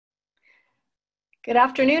Good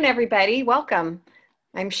afternoon, everybody. Welcome.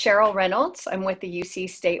 I'm Cheryl Reynolds. I'm with the UC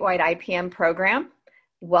statewide IPM program.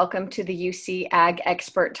 Welcome to the UC Ag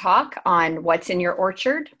Expert Talk on What's in Your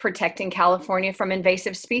Orchard, Protecting California from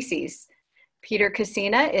Invasive Species. Peter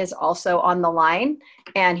Casina is also on the line,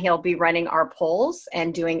 and he'll be running our polls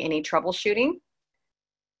and doing any troubleshooting.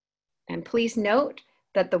 And please note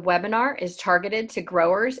that the webinar is targeted to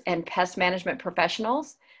growers and pest management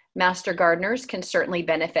professionals. Master gardeners can certainly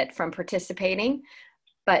benefit from participating,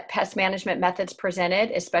 but pest management methods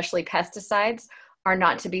presented, especially pesticides, are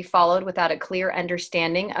not to be followed without a clear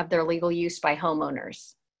understanding of their legal use by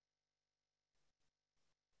homeowners.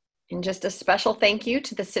 And just a special thank you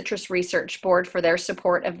to the Citrus Research Board for their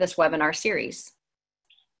support of this webinar series.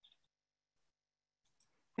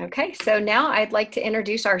 Okay, so now I'd like to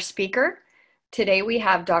introduce our speaker. Today we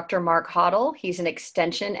have Dr. Mark Hoddle. He's an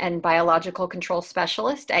extension and biological control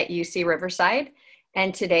specialist at UC Riverside.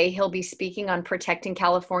 And today he'll be speaking on protecting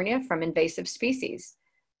California from invasive species.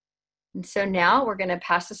 And so now we're going to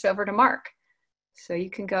pass this over to Mark. So you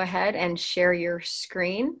can go ahead and share your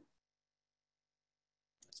screen.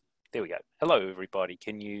 There we go. Hello, everybody.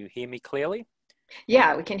 Can you hear me clearly?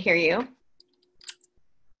 Yeah, we can hear you.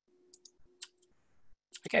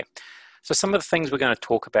 Okay. So some of the things we're going to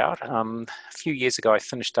talk about, a few years ago I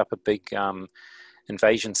finished up a big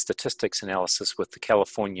invasion statistics analysis with the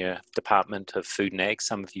California Department of Food and Ag.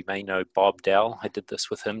 Some of you may know Bob Dell. I did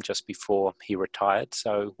this with him just before he retired.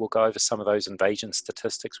 So we'll go over some of those invasion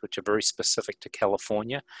statistics which are very specific to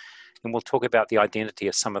California, and we'll talk about the identity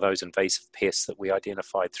of some of those invasive pests that we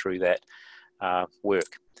identified through that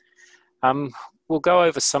work. We'll go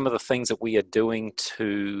over some of the things that we are doing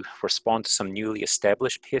to respond to some newly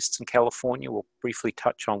established pests in California. We'll briefly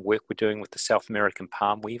touch on work we're doing with the South American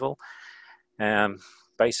palm weevil.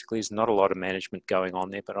 Basically, there's not a lot of management going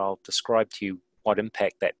on there, but I'll describe to you what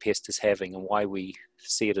impact that pest is having and why we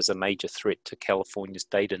see it as a major threat to California's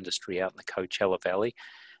date industry out in the Coachella Valley.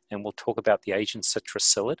 And we'll talk about the Asian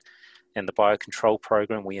citrus psyllid and the Biocontrol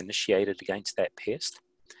program we initiated against that pest.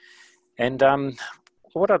 And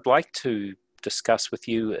what I'd like to discuss with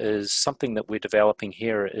you is something that we're developing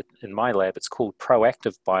here in my lab. It's called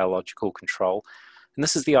proactive biological control. And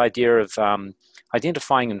this is the idea of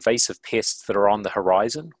identifying invasive pests that are on the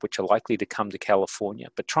horizon, which are likely to come to California,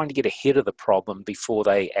 but trying to get ahead of the problem before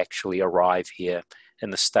they actually arrive here in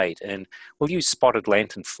the state. And we'll use spotted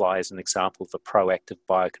lanternfly as an example of a proactive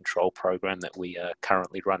biocontrol program that we are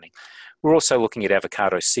currently running. We're also looking at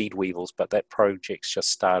avocado seed weevils, but that project's just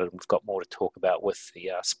started and we've got more to talk about with the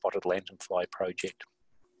spotted lanternfly project.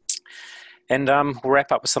 And we'll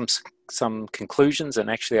wrap up with some conclusions, and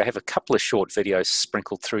actually I have a couple of short videos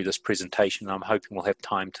sprinkled through this presentation. I'm hoping we'll have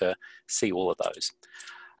time to see all of those.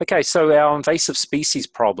 Okay, so our invasive species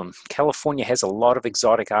problem. California has a lot of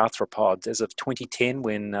exotic arthropods. As of 2010,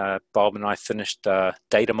 when Bob and I finished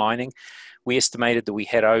data mining, we estimated that we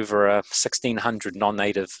had over 1,600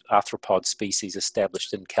 non-native arthropod species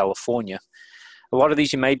established in California. A lot of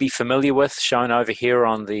these you may be familiar with, shown over here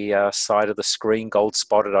on the side of the screen: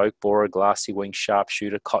 gold-spotted oak borer, glassy wing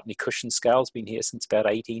sharpshooter, cottony cushion scale's been here since about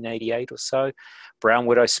 1888 or so, brown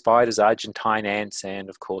widow spiders, Argentine ants, and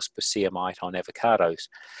of course Bucea mite on avocados.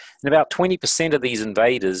 And about 20% of these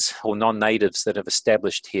invaders or non-natives that have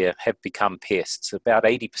established here have become pests. About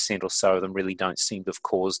 80% or so of them really don't seem to have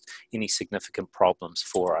caused any significant problems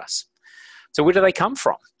for us. So where do they come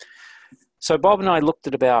from? So Bob and I looked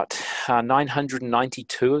at about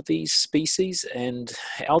 992 of these species, and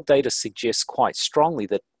our data suggests quite strongly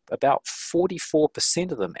that about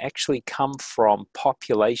 44% of them actually come from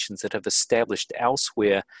populations that have established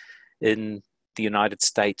elsewhere in the United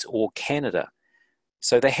States or Canada.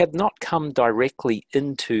 So they have not come directly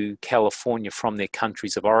into California from their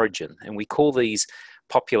countries of origin, and we call these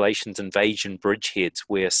populations invasion bridgeheads,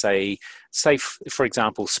 where say for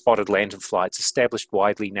example spotted lanternfly, it's established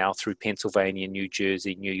widely now through Pennsylvania, New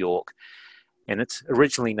Jersey, New York, and it's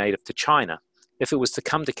originally native to China. If it was to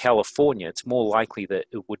come to California, it's more likely that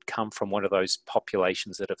it would come from one of those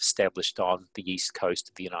populations that have established on the east coast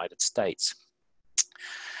of the United States.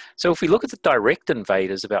 So if we look at the direct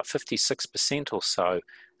invaders, about 56% or so,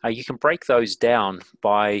 you can break those down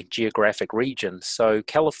by geographic region. So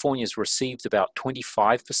California's received about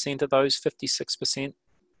 25% of those 56%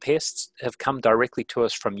 pests have come directly to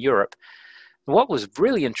us from Europe. And what was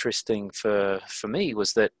really interesting for me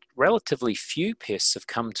was that relatively few pests have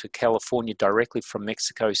come to California directly from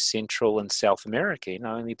Mexico, Central and South America.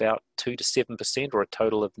 Only about 2 to 7%, or a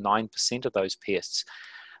total of 9% of those pests.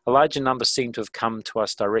 A larger number seem to have come to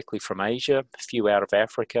us directly from Asia, a few out of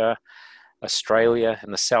Africa, Australia,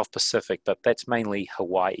 and the South Pacific, but that's mainly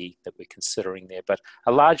Hawaii that we're considering there. But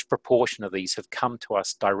a large proportion of these have come to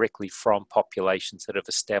us directly from populations that have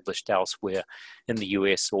established elsewhere in the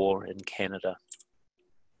US or in Canada.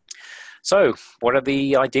 So, what are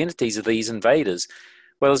the identities of these invaders?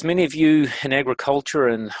 Well, as many of you in agriculture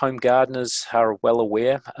and home gardeners are well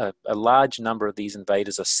aware, a large number of these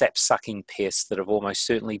invaders are sap-sucking pests that have almost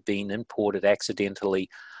certainly been imported accidentally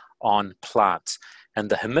on plants.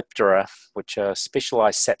 And the Hemiptera, which are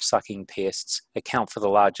specialized sap-sucking pests, account for the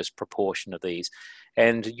largest proportion of these.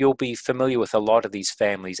 And you'll be familiar with a lot of these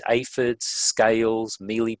families: aphids, scales,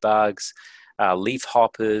 mealybugs, leaf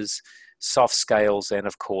hoppers, soft scales, and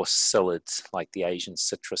of course psyllids, like the Asian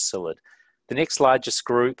citrus psyllid. The next largest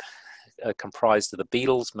group comprised of the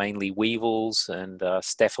beetles, mainly weevils and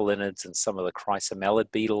staphylinids and some of the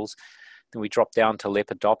chrysomelid beetles. Then we drop down to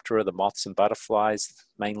Lepidoptera, the moths and butterflies,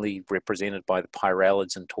 mainly represented by the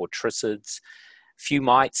pyralids and tortricids. A few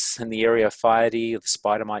mites in the Areophyidae, the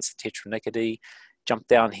spider mites, the Tetronychidae. Jump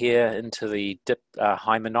down here into the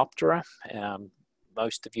Hymenoptera.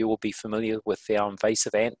 Most of you will be familiar with our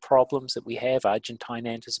invasive ant problems that we have. Argentine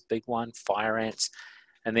ant is a big one, fire ants.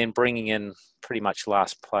 And then bringing in pretty much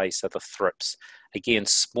last place are the thrips. Again,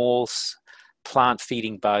 small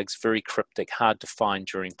plant-feeding bugs, very cryptic, hard to find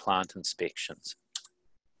during plant inspections.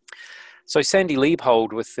 So Sandy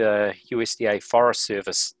Liebhold with the USDA Forest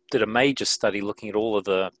Service did a major study looking at all of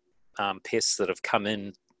the pests that have come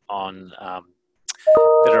in on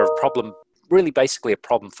that are a problem, really basically a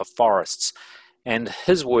problem for forests. And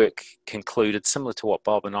his work concluded, similar to what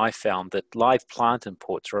Bob and I found, that live plant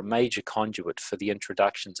imports are a major conduit for the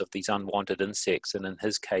introductions of these unwanted insects. And in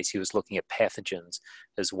his case, he was looking at pathogens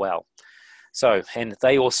as well. So, and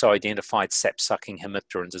they also identified sap-sucking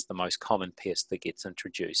hemipterans as the most common pest that gets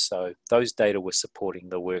introduced. So those data were supporting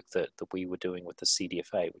the work that we were doing with the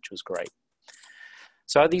CDFA, which was great.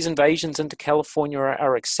 So these invasions into California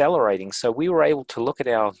are accelerating. So we were able to look at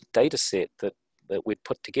our data set that we'd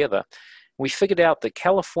put together. We figured out that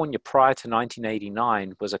California prior to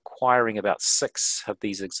 1989 was acquiring about 6 of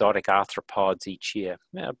these exotic arthropods each year.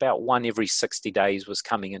 About 1 every 60 days was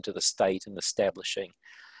coming into the state and establishing.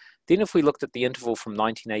 Then if we looked at the interval from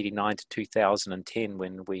 1989 to 2010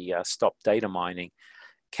 when we stopped data mining,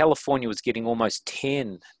 California was getting almost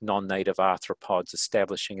 10 non-native arthropods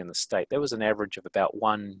establishing in the state. That was an average of about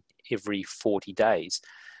 1 every 40 days.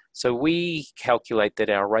 So we calculate that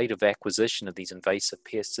our rate of acquisition of these invasive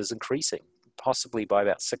pests is increasing, possibly by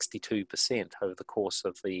about 62% over the course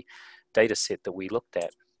of the data set that we looked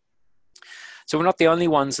at. So we're not the only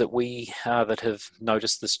ones that that have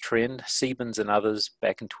noticed this trend. Siebens and others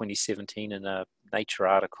back in 2017 in a Nature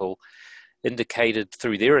article indicated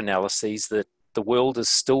through their analyses that the world is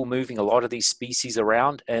still moving a lot of these species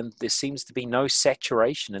around, and there seems to be no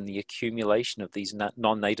saturation in the accumulation of these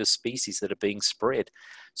non-native species that are being spread.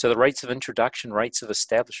 So the rates of introduction, rates of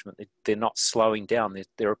establishment, they're not slowing down.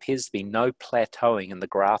 There appears to be no plateauing in the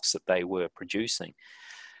graphs that they were producing.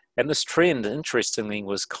 And this trend, interestingly,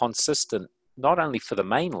 was consistent not only for the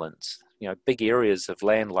mainlands, big areas of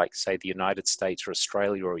land like, say, the United States or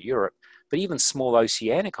Australia or Europe, but even small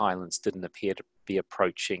oceanic islands didn't appear to be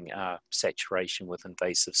approaching saturation with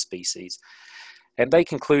invasive species. And they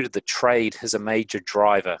concluded that trade is a major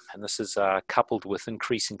driver, and this is coupled with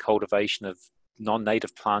increasing cultivation of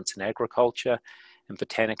non-native plants in agriculture and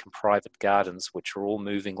botanic and private gardens, which are all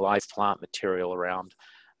moving live plant material around,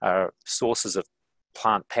 sources of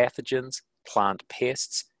plant pathogens, plant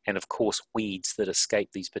pests, and of course weeds that escape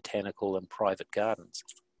these botanical and private gardens.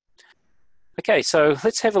 Okay, so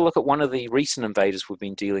let's have a look at one of the recent invaders we've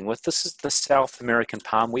been dealing with. This is the South American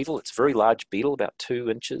palm weevil. It's a very large beetle, about 2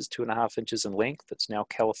 inches, 2.5 inches in length. It's now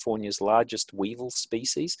California's largest weevil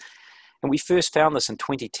species. And we first found this in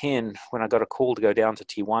 2010 when I got a call to go down to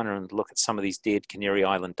Tijuana and look at some of these dead Canary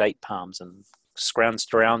Island date palms, and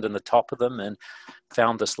scrounged around in the top of them and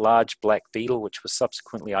found this large black beetle, which was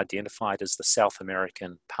subsequently identified as the South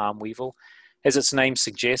American palm weevil. As its name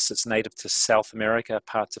suggests, it's native to South America,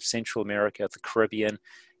 parts of Central America, the Caribbean,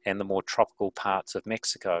 and the more tropical parts of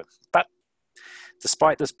Mexico. But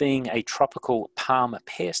despite this being a tropical palm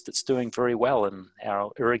pest, it's doing very well in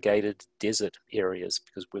our irrigated desert areas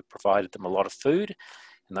because we've provided them a lot of food,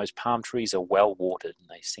 and those palm trees are well watered and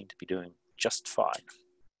they seem to be doing just fine.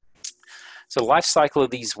 So the life cycle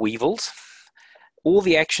of these weevils, all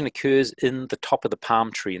the action occurs in the top of the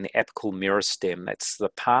palm tree in the apical meristem. That's the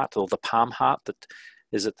part, or the palm heart, that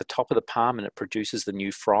is at the top of the palm, and it produces the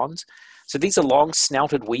new fronds. So these are long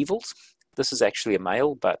snouted weevils. This is actually a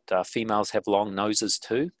male, but females have long noses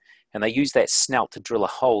too. And they use that snout to drill a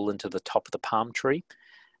hole into the top of the palm tree.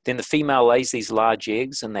 Then the female lays these large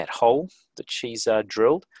eggs in that hole. that she's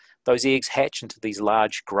drilled. Those eggs hatch into these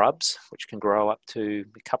large grubs, which can grow up to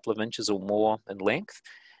a couple of inches or more in length.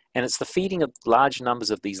 And it's the feeding of large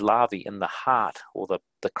numbers of these larvae in the heart or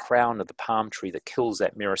the crown of the palm tree that kills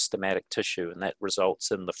that meristematic tissue, and that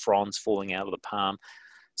results in the fronds falling out of the palm.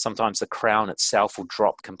 Sometimes the crown itself will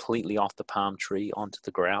drop completely off the palm tree onto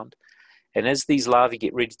the ground. And as these larvae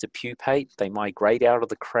get ready to pupate, they migrate out of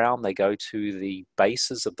the crown. They go to the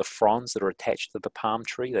bases of the fronds that are attached to the palm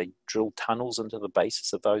tree. They drill tunnels into the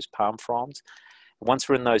bases of those palm fronds. And once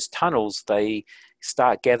we're in those tunnels, they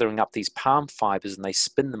start gathering up these palm fibers and they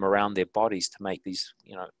spin them around their bodies to make these,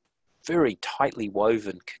 very tightly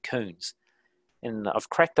woven cocoons. And I've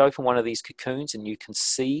cracked open one of these cocoons and you can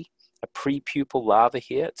see a pre-pupal larva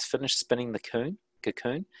here. It's finished spinning the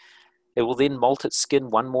cocoon. It will then molt its skin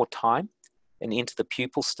one more time and enter the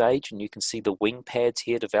pupal stage, and you can see the wing pads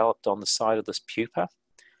here developed on the side of this pupa.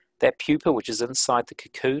 That pupa, which is inside the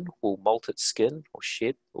cocoon, will molt its skin or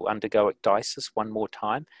shed or undergo ecdysis one more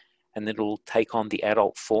time, and then it will take on the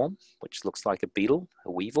adult form, which looks like a beetle,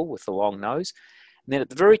 a weevil with a long nose. And then at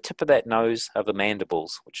the very tip of that nose are the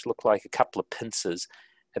mandibles, which look like a couple of pincers,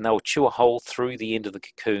 and they will chew a hole through the end of the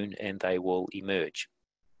cocoon and they will emerge.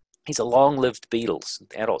 These are long-lived beetles.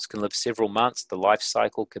 Adults can live several months. The life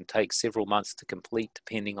cycle can take several months to complete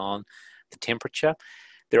depending on the temperature.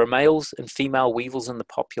 There are males and female weevils in the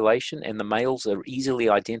population, and the males are easily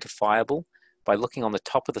identifiable by looking on the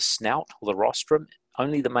top of the snout or the rostrum.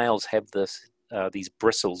 Only the males have these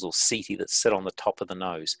bristles or setae that sit on the top of the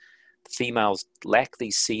nose. The females lack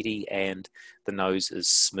these setae and the nose is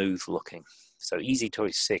smooth looking. So easy to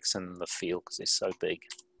sex in the field because they're so big.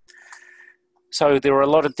 So there are a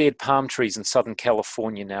lot of dead palm trees in Southern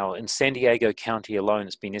California now. In San Diego County alone,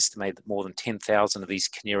 it's been estimated that more than 10,000 of these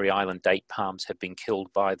Canary Island date palms have been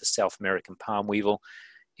killed by the South American palm weevil.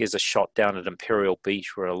 Here's a shot down at Imperial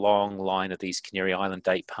Beach where a long line of these Canary Island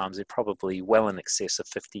date palms, they're probably well in excess of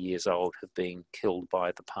 50 years old, have been killed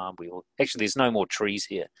by the palm weevil. Actually, there's no more trees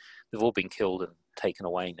here. They've all been killed and taken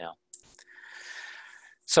away now.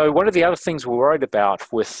 So one of the other things we're worried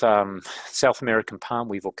about with South American palm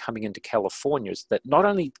weevil coming into California is that not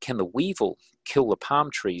only can the weevil kill the palm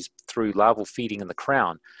trees through larval feeding in the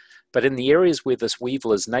crown, but in the areas where this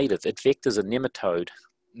weevil is native, it vectors a nematode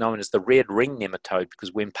known as the red ring nematode,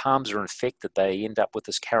 because when palms are infected, they end up with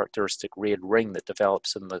this characteristic red ring that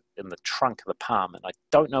develops in the trunk of the palm. And I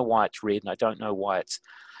don't know why it's red, and I don't know why it's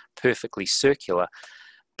perfectly circular.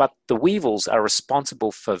 But the weevils are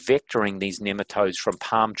responsible for vectoring these nematodes from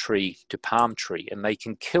palm tree to palm tree, and they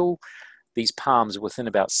can kill these palms within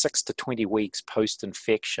about 6 to 20 weeks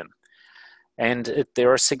post-infection. And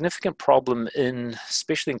they're a significant problem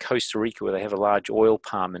especially in Costa Rica, where they have a large oil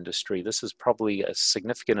palm industry. This is probably a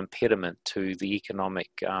significant impediment to the economic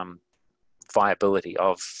viability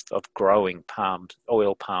of growing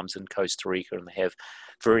oil palms in Costa Rica, and they have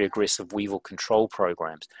very aggressive weevil control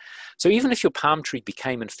programs. So even if your palm tree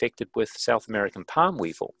became infected with South American palm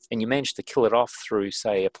weevil and you managed to kill it off through,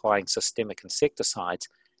 say, applying systemic insecticides,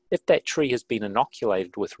 if that tree has been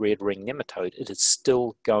inoculated with red ring nematode, it is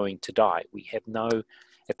still going to die.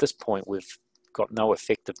 At this point, we've got no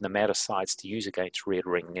effective nematicides to use against red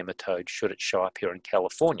ring nematode should it show up here in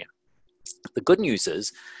California. The good news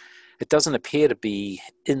is, it doesn't appear to be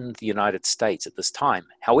in the United States at this time.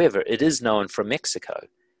 However, it is known from Mexico.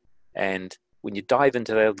 And when you dive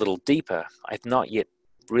into that a little deeper, I've not yet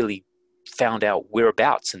really found out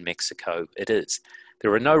whereabouts in Mexico it is.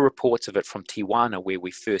 There are no reports of it from Tijuana, where we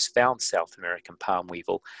first found South American palm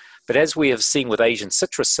weevil. But as we have seen with Asian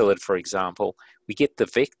citrus psyllid, for example, we get the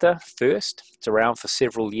vector first. It's around for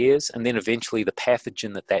several years. And then eventually the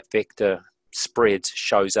pathogen that vector spreads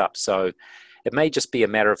shows up. So it may just be a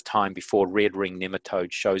matter of time before red ring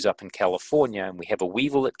nematode shows up in California and we have a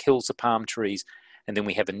weevil that kills the palm trees, and then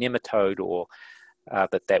we have a nematode or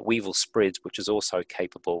that weevil spreads, which is also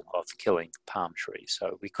capable of killing palm trees.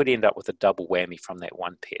 So we could end up with a double whammy from that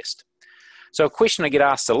one pest. So a question I get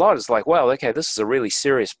asked a lot is like, well, okay, this is a really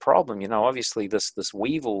serious problem. Obviously this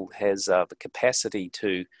weevil has the capacity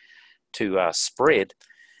to spread.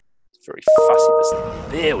 It's very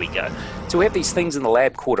fussy. There we go. So we have these things in the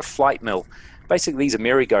lab called a flight mill. Basically, these are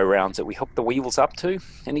merry-go-rounds that we hook the weevils up to,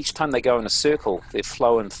 and each time they go in a circle, they're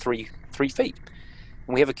flowing three feet.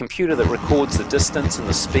 And we have a computer that records the distance and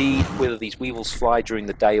the speed, whether these weevils fly during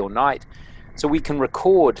the day or night. So we can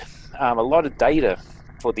record a lot of data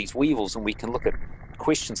for these weevils, and we can look at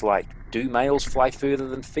questions like, do males fly further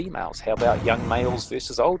than females? How about young males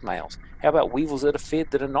versus old males? How about weevils that are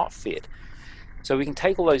fed that are not fed? So we can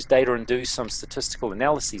take all those data and do some statistical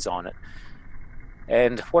analyses on it.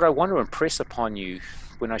 And what I want to impress upon you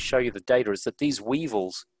when I show you the data is that these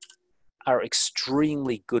weevils are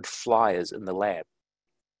extremely good flyers in the lab.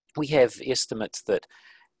 We have estimates that,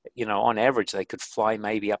 you know, on average, they could fly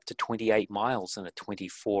maybe up to 28 miles in a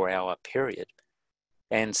 24-hour period.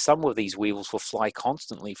 And some of these weevils will fly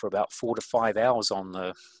constantly for about 4 to 5 hours on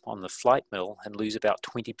the flight mill and lose about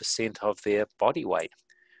 20% of their body weight.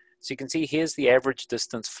 So you can see here's the average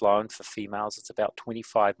distance flown for females. It's about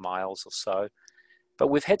 25 miles or so. But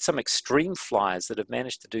we've had some extreme flyers that have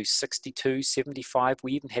managed to do 62, 75.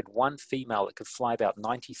 We even had one female that could fly about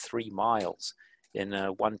 93 miles in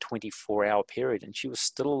a 124-hour period, and she was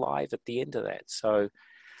still alive at the end of that. So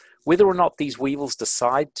whether or not these weevils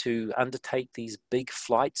decide to undertake these big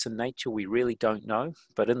flights in nature, we really don't know.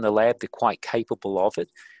 But in the lab, they're quite capable of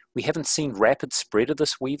it. We haven't seen rapid spread of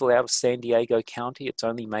this weevil out of San Diego County. It's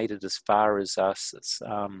only made it as far as us. It's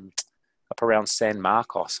up around San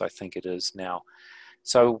Marcos, I think it is now.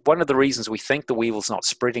 So one of the reasons we think the weevil's not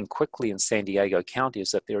spreading quickly in San Diego County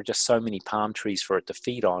is that there are just so many palm trees for it to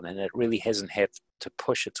feed on, and it really hasn't had to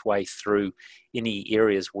push its way through any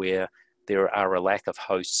areas where there are a lack of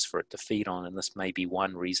hosts for it to feed on, and this may be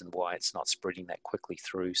one reason why it's not spreading that quickly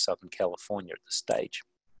through Southern California at this stage.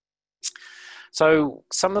 So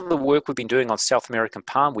some of the work we've been doing on South American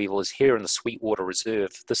palm weevil is here in the Sweetwater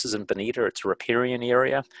Reserve. This is in Bonita. It's a riparian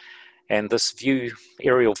area, and this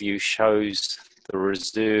aerial view shows the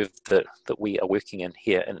reserve that we are working in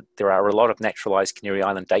here. And there are a lot of naturalized Canary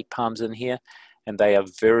Island date palms in here, and they are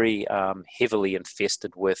very heavily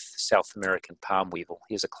infested with South American palm weevil.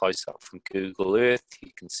 Here's a close-up from Google Earth.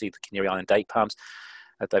 You can see the Canary Island date palms.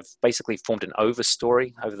 They've basically formed an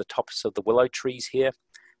overstory over the tops of the willow trees here.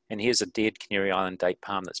 And here's a dead Canary Island date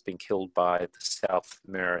palm that's been killed by the South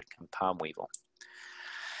American palm weevil.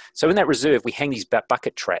 So in that reserve, we hang these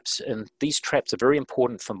bucket traps, and these traps are very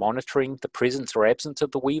important for monitoring the presence or absence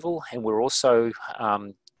of the weevil. And we're also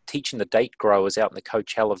teaching the date growers out in the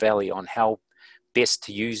Coachella Valley on how best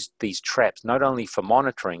to use these traps, not only for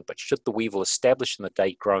monitoring, but should the weevil establish in the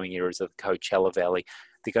date growing areas of the Coachella Valley,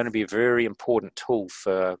 they're going to be a very important tool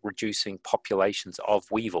for reducing populations of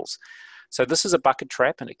weevils. So this is a bucket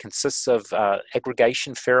trap, and it consists of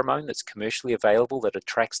aggregation pheromone that's commercially available that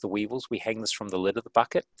attracts the weevils. We hang this from the lid of the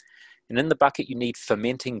bucket. And in the bucket, you need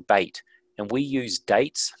fermenting bait. And we use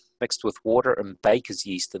dates mixed with water and baker's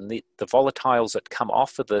yeast. And the volatiles that come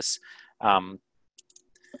off of this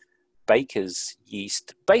baker's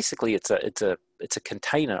yeast, basically it's a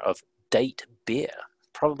container of date beer,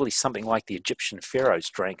 probably something like the Egyptian pharaohs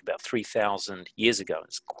drank about 3,000 years ago.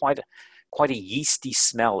 It's quite a yeasty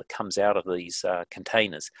smell that comes out of these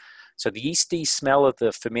containers. So the yeasty smell of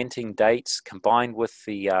the fermenting dates combined with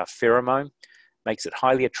the pheromone makes it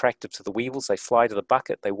highly attractive to the weevils. They fly to the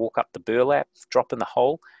bucket, they walk up the burlap, drop in the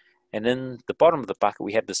hole, and in the bottom of the bucket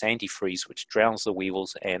we have this antifreeze which drowns the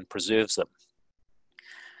weevils and preserves them.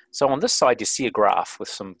 So on this side you see a graph with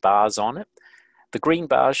some bars on it. The green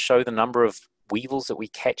bars show the number of weevils that we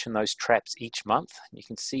catch in those traps each month. You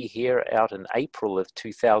can see here out in April of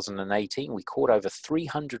 2018, we caught over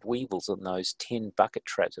 300 weevils in those 10 bucket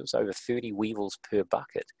traps. It was over 30 weevils per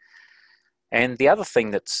bucket. And the other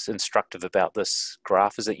thing that's instructive about this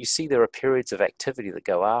graph is that you see there are periods of activity that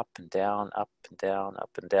go up and down, up and down, up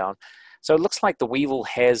and down. So it looks like the weevil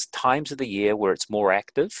has times of the year where it's more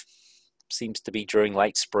active. Seems to be during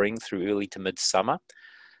late spring through early to midsummer.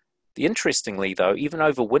 Interestingly though, even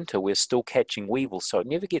over winter we're still catching weevils, so it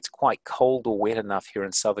never gets quite cold or wet enough here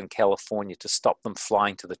in Southern California to stop them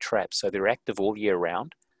flying to the trap, so they're active all year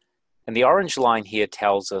round. And the orange line here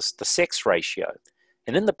tells us the sex ratio.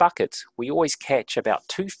 And in the buckets, we always catch about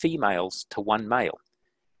 2 females to 1 male.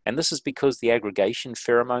 And this is because the aggregation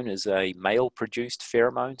pheromone is a male-produced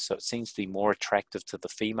pheromone, so it seems to be more attractive to the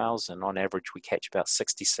females, and on average we catch about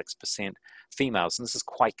 66% females, and this is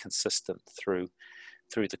quite consistent through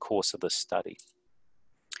the course of this study.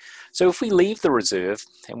 So if we leave the reserve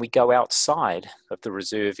and we go outside of the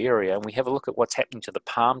reserve area and we have a look at what's happening to the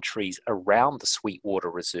palm trees around the Sweetwater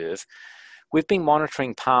Reserve, we've been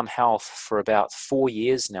monitoring palm health for about 4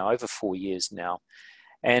 years now, over 4 years now.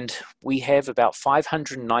 And we have about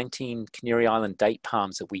 519 Canary Island date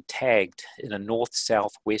palms that we tagged in a north,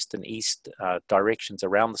 south, west, and east directions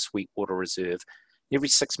around the Sweetwater Reserve. Every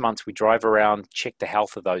 6 months we drive around, check the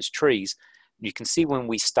health of those trees. You can see when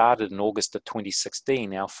we started in August of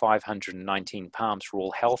 2016, our 519 palms were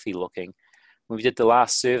all healthy looking. When we did the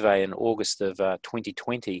last survey in August of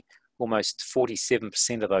 2020, almost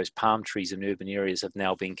 47% of those palm trees in urban areas have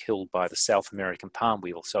now been killed by the South American palm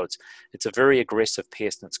weevil. So it's a very aggressive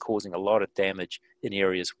pest, and it's causing a lot of damage in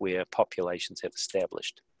areas where populations have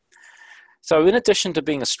established. So in addition to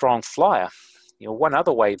being a strong flyer, one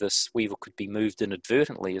other way this weevil could be moved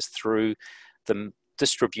inadvertently is through the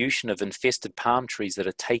distribution of infested palm trees that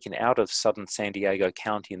are taken out of southern San Diego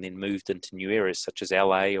County and then moved into new areas such as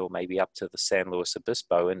LA or maybe up to the San Luis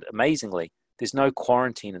Obispo. And amazingly, there's no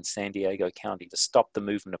quarantine in San Diego County to stop the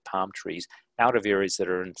movement of palm trees out of areas that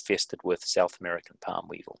are infested with South American palm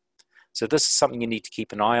weevil. So this is something you need to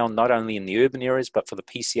keep an eye on, not only in the urban areas, but for the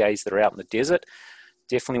PCAs that are out in the desert.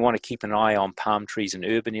 Definitely want to keep an eye on palm trees in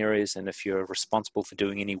urban areas, and if you're responsible for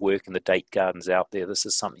doing any work in the date gardens out there, this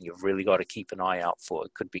is something you've really got to keep an eye out for.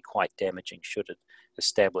 It could be quite damaging should it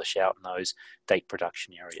establish out in those date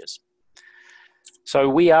production areas. So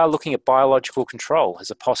we are looking at biological control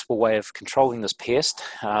as a possible way of controlling this pest.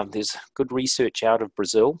 There's good research out of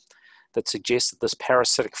Brazil that suggests that this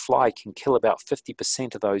parasitic fly can kill about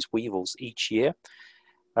 50% of those weevils each year.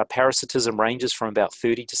 Parasitism ranges from about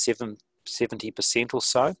 30 to 70% or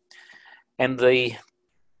so, and the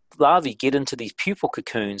larvae get into these pupal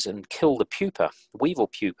cocoons and kill the pupa, the weevil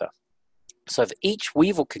pupa. So if each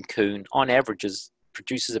weevil cocoon on average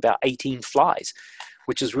produces about 18 flies,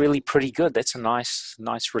 which is really pretty good. That's a nice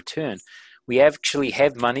return. We actually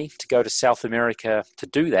have money to go to South America to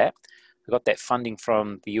do that. We got that funding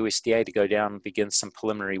from the USDA to go down and begin some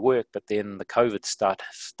preliminary work, but then the COVID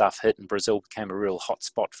stuff hit and Brazil became a real hot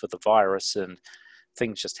spot for the virus, and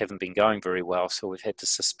things just haven't been going very well, so we've had to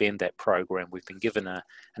suspend that program. We've been given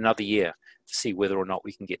another year to see whether or not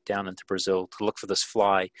we can get down into Brazil to look for this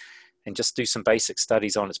fly and just do some basic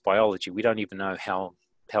studies on its biology. We don't even know how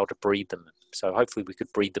to breed them. So hopefully we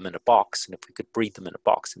could breed them in a box, and if we could breed them in a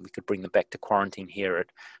box, then we could bring them back to quarantine here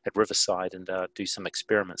at Riverside and do some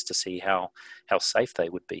experiments to see how safe they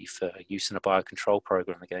would be for use in a biocontrol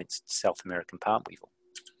program against South American palm weevil.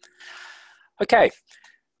 Okay.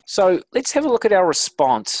 So let's have a look at our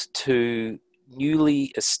response to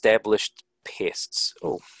newly established pests.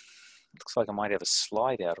 Oh, looks like I might have a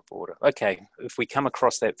slide out of order. Okay, if we come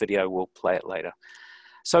across that video, we'll play it later.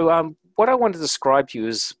 So what I want to describe to you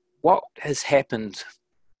is what has happened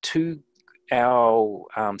to our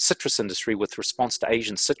citrus industry with response to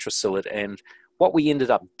Asian citrus psyllid and what we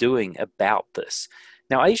ended up doing about this.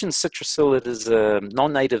 Now, Asian citrus psyllid is a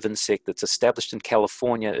non-native insect that's established in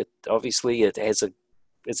California. Obviously, it has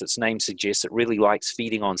as its name suggests, it really likes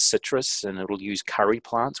feeding on citrus, and it'll use curry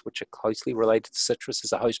plants, which are closely related to citrus,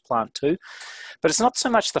 as a host plant too. But it's not so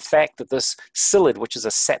much the fact that this psyllid, which is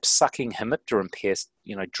a sap-sucking hemipteran pest,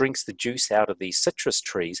 drinks the juice out of these citrus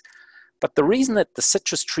trees, but the reason that the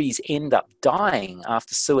citrus trees end up dying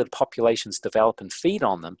after psyllid populations develop and feed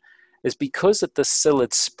on them is because that the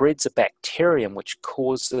psyllid spreads a bacterium which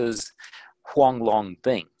causes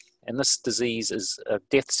huanglongbing. And this disease is a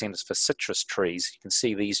death sentence for citrus trees. You can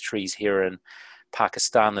see these trees here in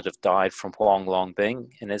Pakistan that have died from huanglongbing.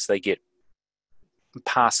 And as they get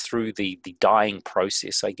passed through the dying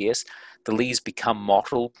process, I guess, the leaves become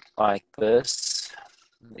mottled like this.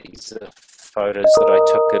 These are photos that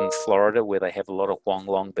I took in Florida where they have a lot of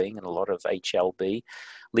huanglongbing and a lot of HLB.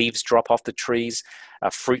 Leaves drop off the trees,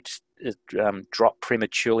 fruit drop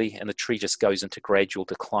prematurely, and the tree just goes into gradual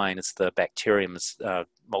decline as the bacterium is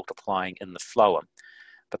multiplying in the phloem.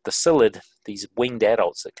 But the psyllid, these winged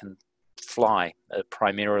adults that can fly, are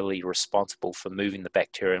primarily responsible for moving the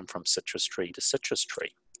bacterium from citrus tree to citrus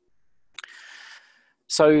tree.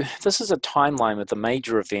 So this is a timeline of the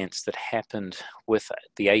major events that happened with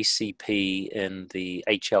the ACP and the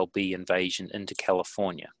HLB invasion into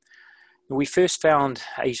California. We first found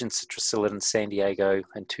Asian citrus psyllid in San Diego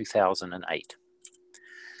in 2008.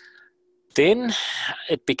 Then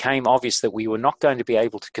it became obvious that we were not going to be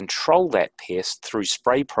able to control that pest through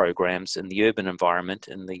spray programs in the urban environment,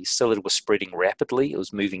 and the psyllid was spreading rapidly. It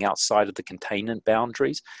was moving outside of the containment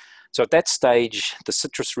boundaries. So at that stage, the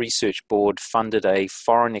Citrus Research Board funded a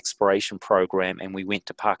foreign exploration program, and we went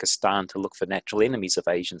to Pakistan to look for natural enemies of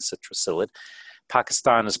Asian citrus psyllid.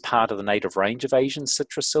 Pakistan is part of the native range of Asian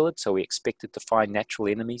citrus psyllid, so we expected to find natural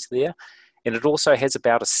enemies there. And it also has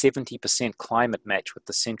about a 70% climate match with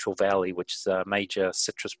the Central Valley, which is a major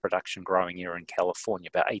citrus production growing area in California.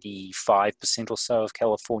 About 85% or so of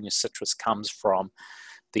California's citrus comes from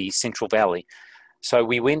the Central Valley. So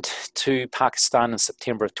we went to Pakistan in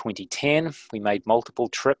September of 2010. We made multiple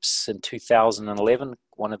trips in 2011.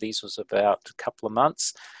 One of these was about a couple of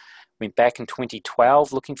months. Went back in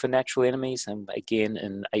 2012 looking for natural enemies, and again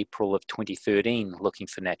in April of 2013 looking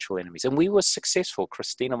for natural enemies. And we were successful.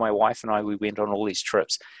 Christina, my wife, and I, we went on all these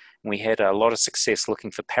trips. And we had a lot of success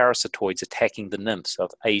looking for parasitoids attacking the nymphs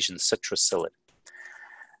of Asian citrus psyllid.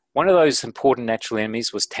 One of those important natural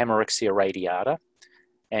enemies was Tamarixia radiata.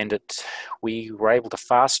 And we were able to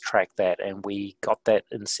fast track that, and we got that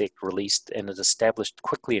insect released, and it established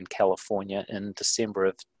quickly in California in December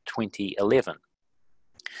of 2011.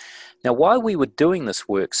 Now, while we were doing this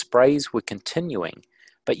work, sprays were continuing,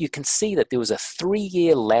 but you can see that there was a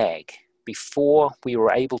 3-year lag before we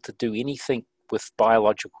were able to do anything with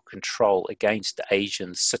biological control against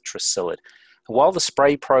Asian citrus psyllid. While the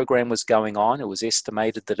spray program was going on, it was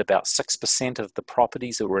estimated that about 6% of the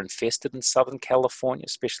properties that were infested in Southern California,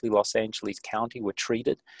 especially Los Angeles County, were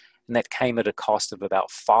treated, and that came at a cost of about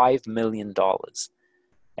 $5 million.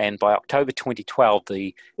 And by October 2012,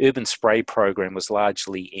 the urban spray program was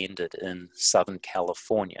largely ended in Southern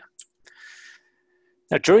California.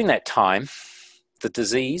 Now, during that time, the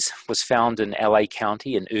disease was found in LA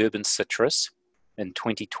County in urban citrus in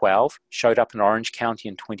 2012, showed up in Orange County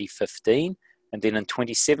in 2015, and then in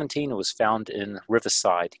 2017 it was found in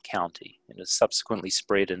Riverside County, and it subsequently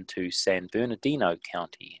spread into San Bernardino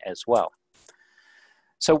County as well.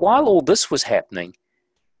 So while all this was happening,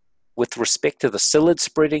 with respect to the psyllid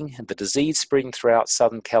spreading and the disease spreading throughout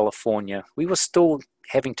Southern California, we were still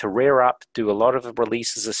having to rear up, do a lot of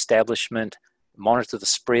releases establishment, monitor the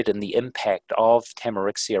spread and the impact of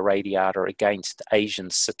Tamarixia radiata against Asian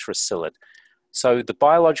citrus psyllid. So the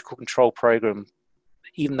biological control program,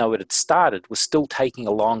 even though it had started, was still taking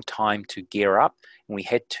a long time to gear up, and we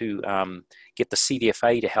had to get the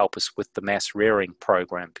CDFA to help us with the mass rearing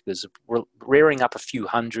program, because rearing up a few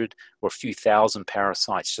hundred or a few thousand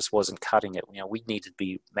parasites just wasn't cutting it. We needed to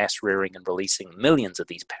be mass rearing and releasing millions of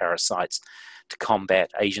these parasites to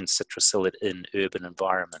combat Asian citrus psyllid in urban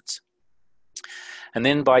environments. And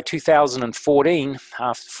then by 2014,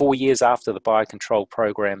 4 years after the biocontrol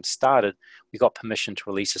program started, we got permission to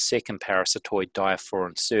release a second parasitoid, Diaphora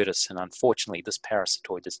incertus, and unfortunately this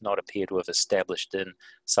parasitoid does not appear to have established in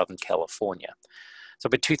Southern California. So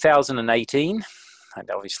by 2018, I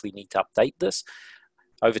obviously need to update this,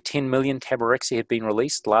 over 10 million Tamarixia had been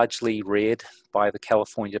released, largely reared by the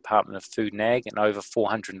California Department of Food and Ag, and over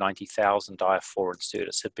 490,000 Diaphora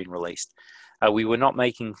incertus had been released. We were not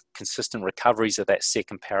making consistent recoveries of that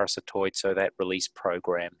second parasitoid, so that release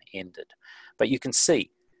program ended. But you can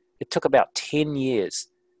see, it took about 10 years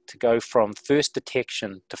to go from first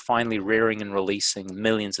detection to finally rearing and releasing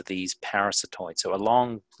millions of these parasitoids. So a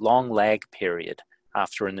long lag period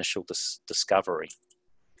after initial discovery.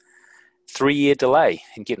 3-year delay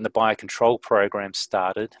in getting the biocontrol program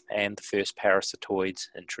started and the first parasitoids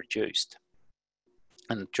introduced.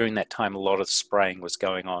 And during that time, a lot of spraying was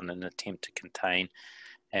going on in an attempt to contain,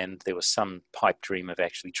 and there was some pipe dream of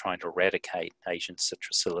actually trying to eradicate Asian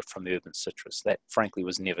citrus psyllid from urban citrus. That, frankly,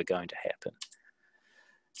 was never going to happen.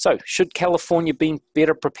 So, should California been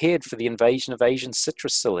better prepared for the invasion of Asian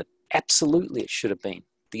citrus psyllid? Absolutely, it should have been.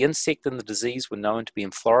 The insect and the disease were known to be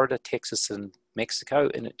in Florida, Texas, and Mexico,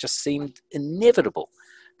 and it just seemed inevitable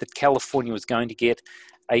that California was going to get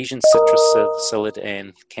Asian citrus psyllid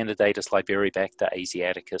and Candidatus liberibacter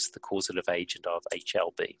asiaticus, the causative agent of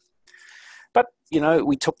HLB. But,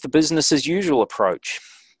 we took the business as usual approach.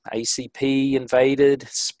 ACP invaded,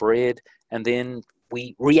 spread, and then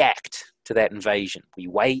we react to that invasion. We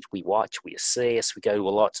wait, we watch, we assess, we go to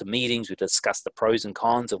lots of meetings, we discuss the pros and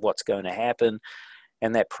cons of what's going to happen,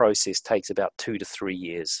 and that process takes about 2 to 3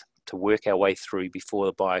 years to work our way through before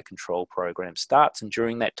the biocontrol program starts. And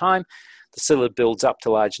during that time, the psyllid builds up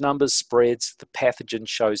to large numbers, spreads, the pathogen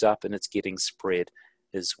shows up, and it's getting spread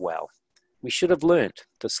as well. We should have learned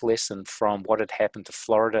this lesson from what had happened to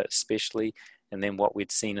Florida especially, and then what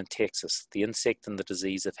we'd seen in Texas. The insect and the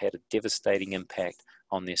disease have had a devastating impact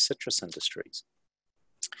on their citrus industries.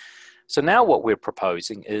 So now what we're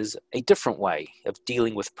proposing is a different way of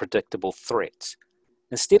dealing with predictable threats.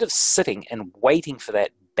 Instead of sitting and waiting for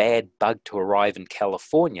that bad bug to arrive in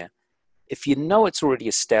California, if you know it's already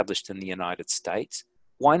established in the United States,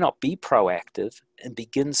 why not be proactive and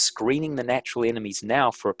begin screening the natural enemies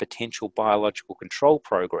now for a potential biological control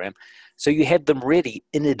program so you have them ready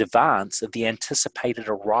in advance of the anticipated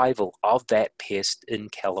arrival of that pest in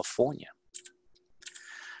California?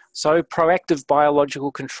 So proactive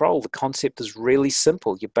biological control, the concept is really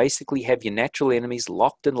simple. You basically have your natural enemies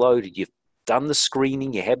locked and loaded. You've done the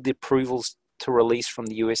screening, you have the approvals to release from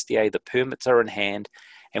the USDA, the permits are in hand,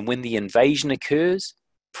 and when the invasion occurs,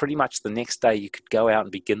 pretty much the next day you could go out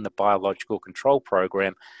and begin the biological control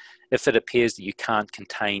program if it appears that you can't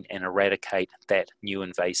contain and eradicate that new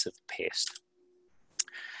invasive pest.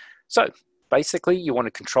 So basically, you want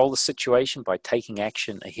to control the situation by taking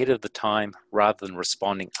action ahead of the time rather than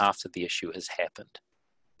responding after the issue has happened.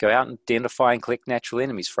 Go out and identify and collect natural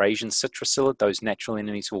enemies. For Asian citrus psyllid, those natural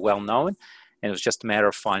enemies were well known, and it was just a matter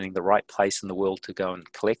of finding the right place in the world to go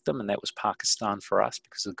and collect them, and that was Pakistan for us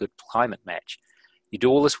because of a good climate match. You do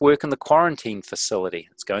all this work in the quarantine facility.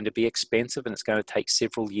 It's going to be expensive and it's going to take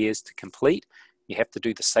several years to complete, You have to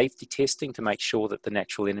do the safety testing to make sure that the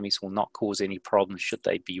natural enemies will not cause any problems should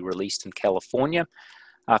they be released in California.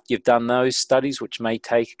 After you've done those studies, which may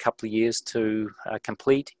take a couple of years to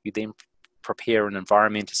complete, you then prepare an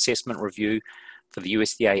environment assessment review for the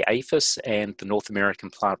USDA APHIS and the North American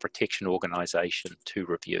Plant Protection Organization to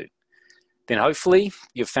review. Then hopefully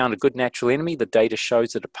you've found a good natural enemy. The data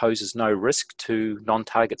shows that it poses no risk to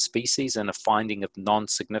non-target species and a finding of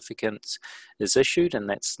non-significance is issued, and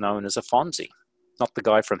that's known as a FONSI, not the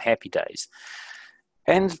guy from Happy Days.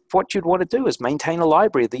 And what you'd want to do is maintain a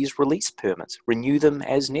library of these release permits, renew them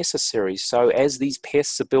as necessary. So as these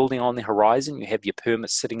pests are building on the horizon, you have your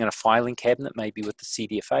permits sitting in a filing cabinet, maybe with the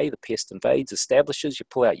CDFA, the pest invades, establishes, you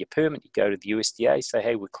pull out your permit, you go to the USDA, say,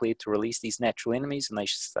 hey, we're cleared to release these natural enemies, and they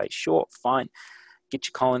say, sure, fine, get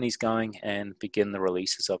your colonies going and begin the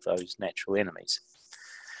releases of those natural enemies.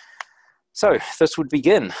 So this would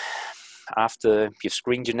begin. After you've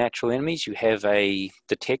screened your natural enemies, you have a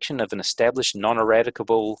detection of an established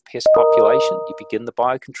non-eradicable pest population. You begin the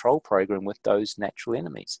biocontrol program with those natural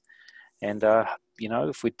enemies. And, you know,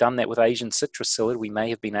 if we'd done that with Asian citrus psyllid, we may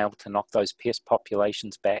have been able to knock those pest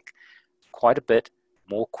populations back quite a bit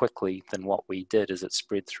more quickly than what we did as it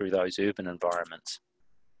spread through those urban environments.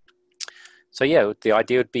 So yeah, the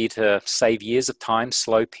idea would be to save years of time,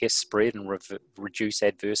 slow pest spread, and reduce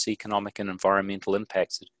adverse economic and environmental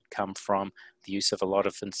impacts that come from the use of a lot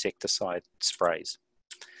of insecticide sprays.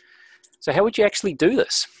 So how would you actually do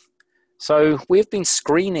this? So we've been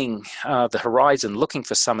screening the horizon looking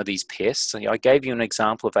for some of these pests. I gave you an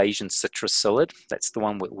example of Asian citrus psyllid. That's the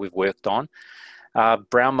one we've worked on.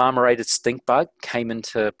 Brown marmorated stink bug came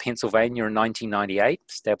into Pennsylvania in 1998,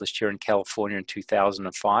 established here in California in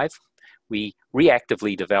 2005. We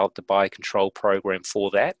reactively developed a biocontrol program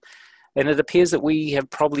for that. And it appears that we have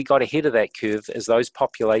probably got ahead of that curve as those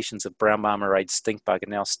populations of brown marmorated stink bug are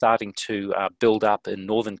now starting to build up in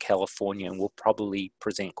Northern California and will probably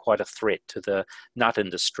present quite a threat to the nut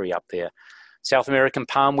industry up there. South American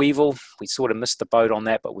palm weevil, we sort of missed the boat on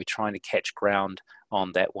that, but we're trying to catch ground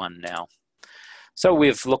on that one now. So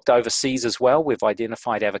we've looked overseas as well. We've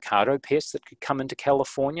identified avocado pests that could come into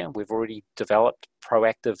California. We've already developed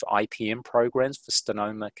proactive IPM programs for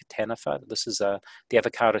Stenoma catenifer. This is the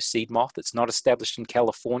avocado seed moth. It's not established in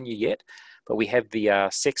California yet, but we have the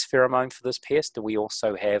sex pheromone for this pest, and we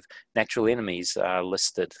also have natural enemies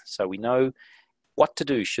listed. So we know what to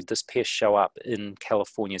do should this pest show up in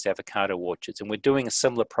California's avocado orchards. And we're doing a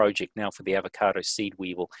similar project now for the avocado seed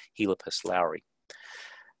weevil, Helipus lowry.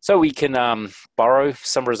 So we can borrow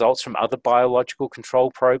some results from other biological control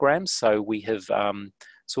programs. So we have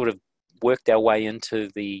sort of worked our way into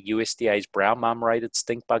the USDA's brown marmorated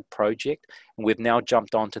stink bug project, and we've now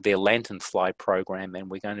jumped onto their lanternfly program, and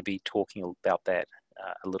we're going to be talking about that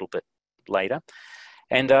a little bit later.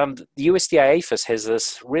 And the USDA APHIS has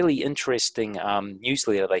this really interesting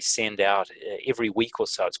newsletter they send out every week or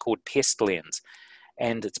so. It's called Pest Lens,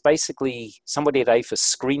 and it's basically somebody at APHIS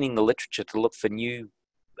screening the literature to look for new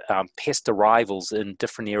pest arrivals in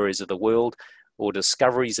different areas of the world or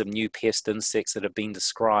discoveries of new pest insects that have been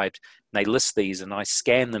described. And they list these, and I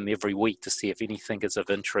scan them every week to see if anything is of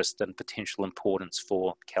interest and potential importance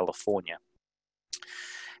for California.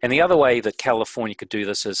 And the other way that California could do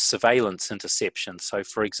this is surveillance interception. So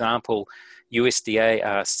for example, USDA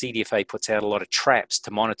CDFA puts out a lot of traps to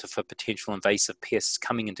monitor for potential invasive pests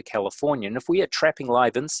coming into California. And if we are trapping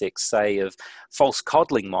live insects, say of false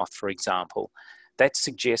codling moth, for example, that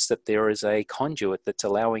suggests that there is a conduit that's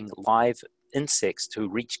allowing live insects to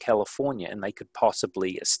reach California, and they could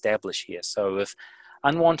possibly establish here. So if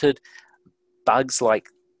unwanted bugs like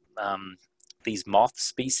these moth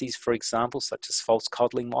species, for example, such as false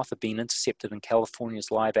codling moth, have been intercepted in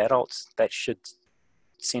California's live adults, that should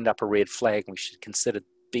send up a red flag. We should consider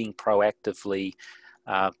being proactively,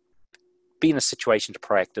 be in a situation to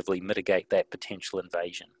proactively mitigate that potential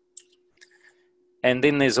invasion. And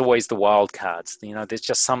then there's always the wild cards. You know, there's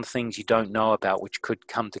just some things you don't know about which could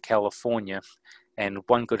come to California. And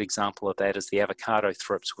one good example of that is the avocado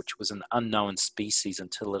thrips, which was an unknown species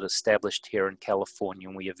until it established here in California,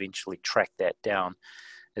 and we eventually tracked that down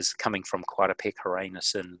as coming from Quatapec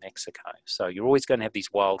in Mexico. So you're always going to have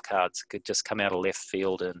these wild cards that could just come out of left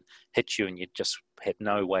field and hit you, and you just had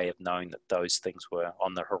no way of knowing that those things were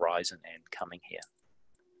on the horizon and coming here.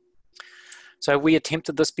 So we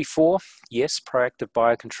attempted this before. Yes, proactive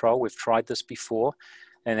biocontrol. We've tried this before.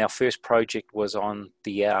 And our first project was on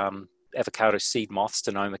the avocado seed moth,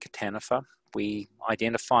 Stenoma catenifer. We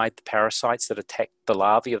identified the parasites that attack the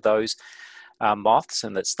larvae of those moths,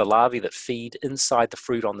 and it's the larvae that feed inside the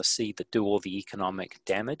fruit on the seed that do all the economic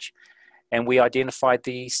damage. And we identified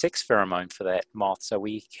the sex pheromone for that moth, so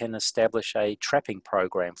we can establish a trapping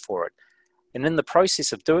program for it. And in the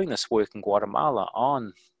process of doing this work in Guatemala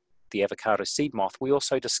on the avocado seed moth, we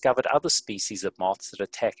also discovered other species of moths that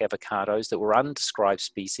attack avocados that were undescribed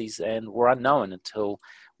species and were unknown until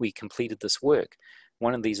we completed this work.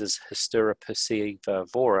 One of these is Hystera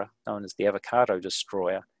persivora, known as the avocado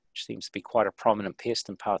destroyer, which seems to be quite a prominent pest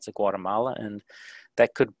in parts of Guatemala, and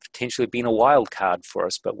that could potentially have been a wild card for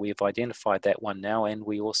us, but we've identified that one now, and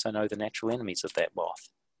we also know the natural enemies of that moth.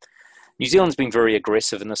 New Zealand's been very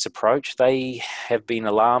aggressive in this approach. They have been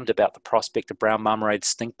alarmed about the prospect of brown marmorated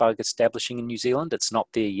stink bug establishing in New Zealand. It's not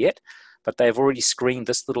there yet, but they've already screened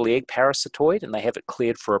this little egg parasitoid and they have it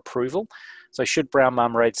cleared for approval. So should brown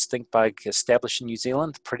marmorated stink bug establish in New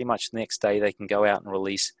Zealand, pretty much the next day they can go out and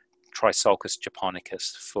release Trisulcus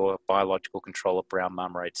japonicus for biological control of brown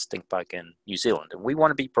marmorated stink bug in New Zealand. And we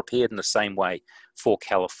want to be prepared in the same way for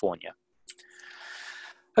California.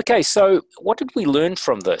 Okay, so what did we learn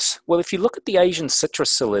from this? Well, if you look at the Asian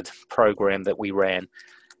citrus psyllid program that we ran,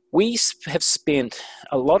 we have spent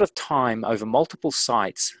a lot of time over multiple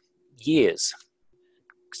sites,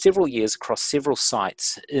 several years across several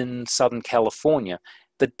sites in Southern California.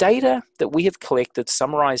 The data that we have collected,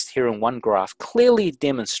 summarized here in one graph, clearly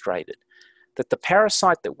demonstrated that the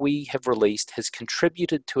parasite that we have released has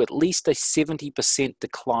contributed to at least a 70%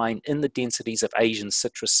 decline in the densities of Asian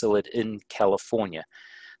citrus psyllid in California.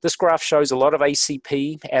 This graph shows a lot of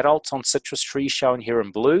ACP adults on citrus trees shown here in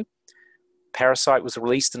blue. Parasite was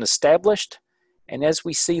released and established, and as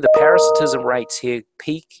we see the parasitism rates here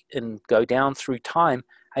peak and go down through time,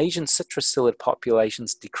 Asian citrus psyllid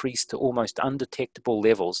populations decrease to almost undetectable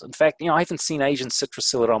levels. In fact, I haven't seen Asian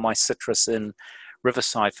citrus psyllid on my citrus in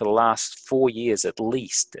Riverside for the last 4 years at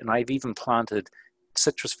least, and I've even planted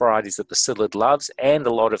citrus varieties that the psyllid loves and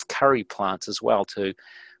a lot of curry plants as well too.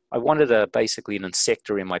 I wanted basically an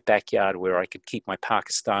insectary in my backyard where I could keep my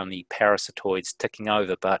Pakistani parasitoids ticking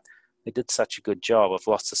over, but they did such a good job. I've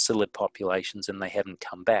lost the psyllid populations and they haven't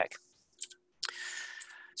come back.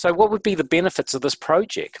 So what would be the benefits of this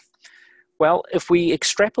project? Well, if we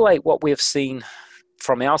extrapolate what we have seen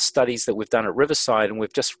from our studies that we've done at Riverside, and we're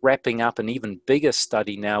just wrapping up an even bigger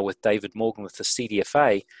study now with David Morgan with the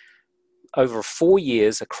CDFA, over 4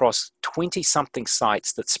 years across 20-something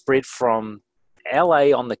sites that spread from LA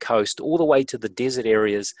on the coast all the way to the desert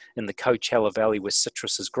areas in the Coachella Valley where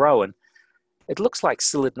citrus is growing, it looks like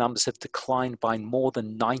psyllid numbers have declined by more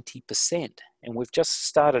than 90%. And we've just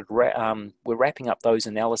started, we're wrapping up those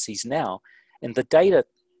analyses now. And the data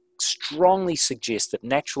strongly suggests that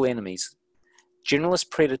natural enemies,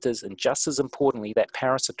 generalist predators, and just as importantly, that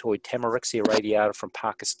parasitoid Tamarixia radiata from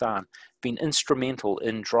Pakistan, have been instrumental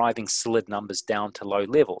in driving psyllid numbers down to low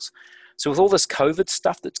levels. So with all this COVID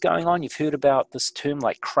stuff that's going on, you've heard about this term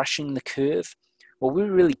like crushing the curve. Well, we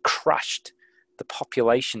really crushed the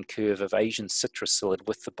population curve of Asian citrus psyllid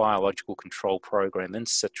with the biological control program in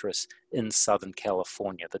citrus in Southern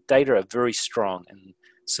California. The data are very strong and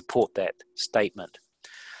support that statement.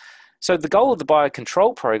 So the goal of the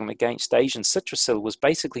biocontrol program against Asian citrus psyllid was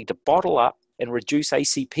basically to bottle up and reduce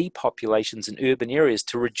ACP populations in urban areas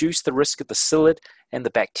to reduce the risk of the psyllid and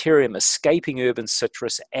the bacterium escaping urban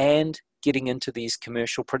citrus and getting into these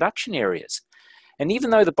commercial production areas. And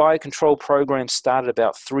even though the biocontrol program started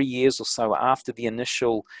about 3 years or so after the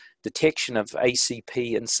initial detection of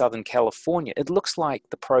ACP in Southern California, it looks like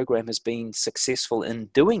the program has been successful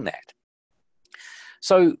in doing that.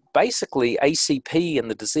 So basically, ACP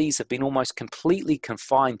and the disease have been almost completely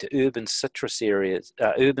confined to urban citrus areas,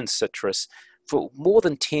 for more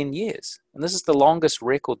than 10 years. And this is the longest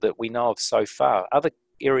record that we know of so far. Other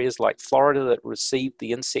areas like Florida that received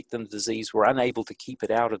the insect and the disease were unable to keep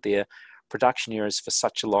it out of their production areas for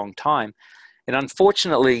such a long time. And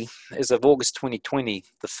unfortunately, as of August 2020,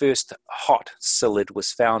 the first hot psyllid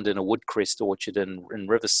was found in a woodcrest orchard in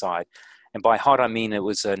Riverside. And by hot, I mean it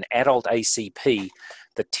was an adult ACP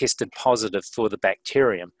that tested positive for the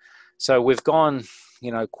bacterium. So we've gone,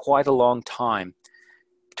 quite a long time,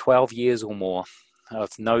 12 years or more,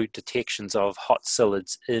 of no detections of hot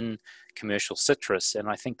psyllids in commercial citrus. And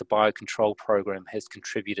I think the biocontrol program has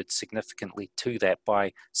contributed significantly to that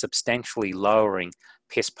by substantially lowering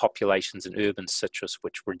pest populations in urban citrus,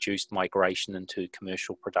 which reduced migration into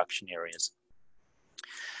commercial production areas.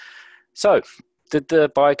 So, did the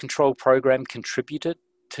biocontrol program contribute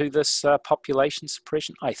to this population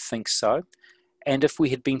suppression? I think so. And if we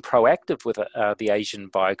had been proactive with the Asian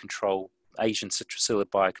citrus psyllid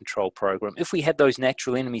biocontrol program, if we had those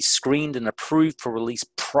natural enemies screened and approved for release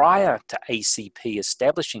prior to ACP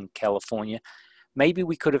establishing California, maybe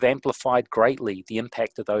we could have amplified greatly the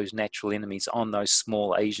impact of those natural enemies on those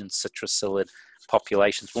small Asian citrus psyllid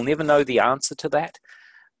populations. We'll never know the answer to that,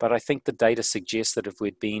 but I think the data suggests that if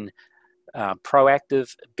we'd been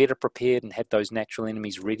proactive, better prepared, and had those natural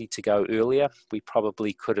enemies ready to go earlier, we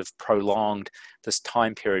probably could have prolonged this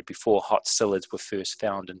time period before hot psyllids were first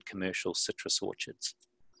found in commercial citrus orchards.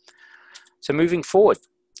 So moving forward,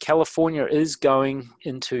 California is going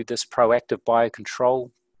into this proactive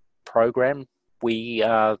biocontrol program.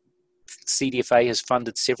 CDFA has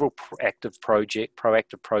funded several proactive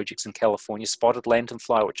projects in California. Spotted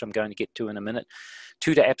lanternfly, which I'm going to get to in a minute.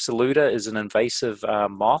 Tuta absoluta is an invasive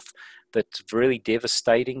moth that's really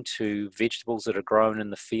devastating to vegetables that are grown in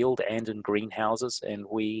the field and in greenhouses. And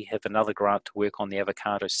we have another grant to work on the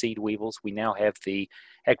avocado seed weevils. We now have the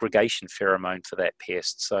aggregation pheromone for that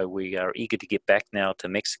pest. So we are eager to get back now to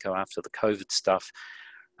Mexico after the COVID stuff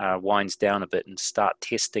winds down a bit and start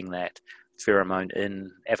testing that pheromone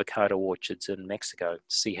in avocado orchards in Mexico to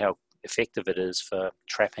see how effective it is for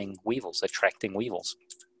attracting weevils.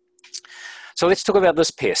 So let's talk about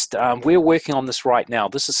this pest. We're working on this right now.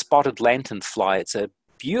 This is spotted lanternfly. It's a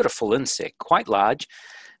beautiful insect, quite large,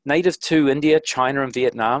 native to India, China, and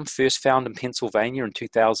Vietnam, first found in Pennsylvania in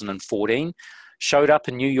 2014, showed up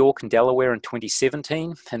in New York and Delaware in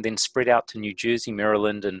 2017, and then spread out to New Jersey,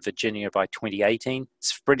 Maryland, and Virginia by 2018,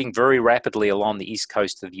 spreading very rapidly along the east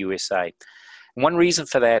coast of the USA. And one reason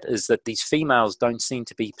for that is that these females don't seem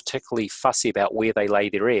to be particularly fussy about where they lay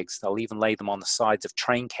their eggs. They'll even lay them on the sides of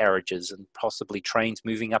train carriages and possibly trains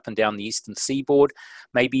moving up and down the eastern seaboard,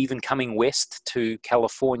 maybe even coming west to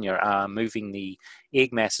California, moving the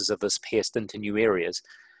egg masses of this pest into new areas.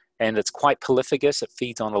 And it's quite prolificous. It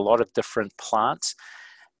feeds on a lot of different plants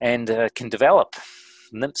and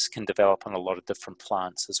nymphs can develop on a lot of different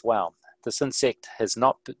plants as well. This insect has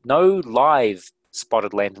no live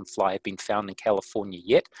spotted lanternfly have been found in California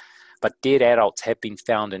yet, but dead adults have been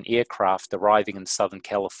found in aircraft arriving in Southern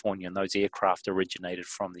California, and those aircraft originated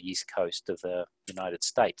from the east coast of the United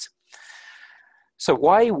States. So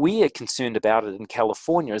why we are concerned about it in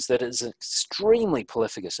California is that it's extremely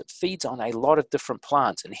prolificous. It feeds on a lot of different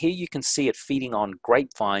plants, and here you can see it feeding on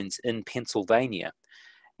grapevines in Pennsylvania.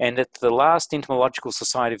 And at the last Entomological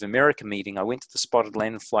Society of America meeting, I went to the spotted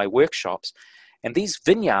lanternfly workshops, and these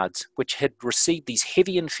vineyards, which had received these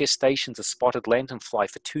heavy infestations of spotted lanternfly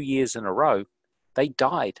for 2 years in a row, they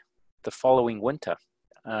died the following winter,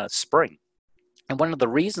 spring. And one of the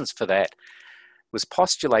reasons for that was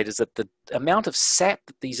postulated that the amount of sap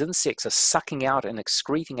that these insects are sucking out and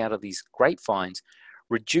excreting out of these grapevines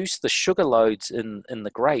reduced the sugar loads in the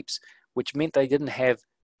grapes, which meant they didn't have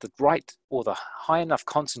the right or the high enough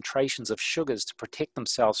concentrations of sugars to protect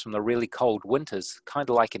themselves from the really cold winters, kind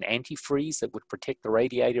of like an antifreeze that would protect the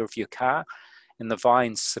radiator of your car. And the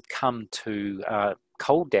vines succumbed to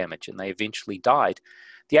cold damage and they eventually died.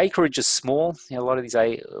 The acreage is small. A lot of these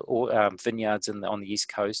vineyards on the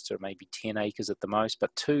East Coast are maybe 10 acres at the most,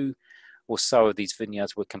 but 2 or so of these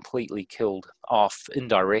vineyards were completely killed off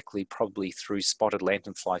indirectly, probably through spotted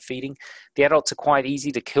lanternfly feeding. The adults are quite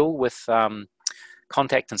easy to kill with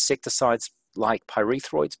contact insecticides like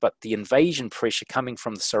pyrethroids, but the invasion pressure coming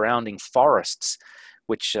from the surrounding forests,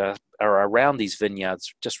 which are around these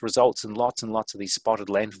vineyards, just results in lots and lots of these spotted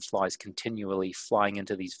lanternflies continually flying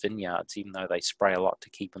into these vineyards, even though they spray a lot to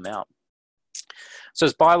keep them out. So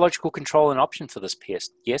is biological control an option for this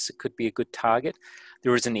pest? Yes, it could be a good target.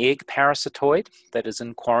 There is an egg parasitoid that is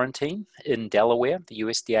in quarantine in Delaware. The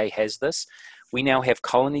USDA has this. We now have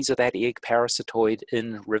colonies of that egg parasitoid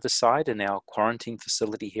in Riverside in our quarantine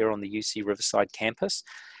facility here on the UC Riverside campus.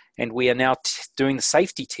 And we are now doing the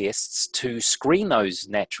safety tests to screen those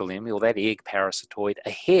natural enemy or that egg parasitoid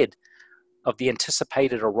ahead of the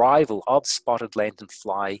anticipated arrival of spotted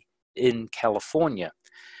lanternfly in California.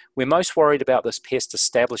 We're most worried about this pest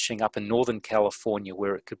establishing up in Northern California,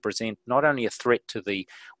 where it could present not only a threat to the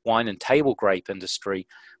wine and table grape industry,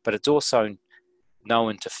 but it's also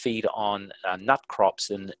known to feed on nut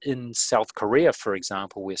crops in South Korea, for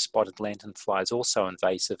example, where spotted lanternfly is also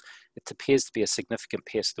invasive. It appears to be a significant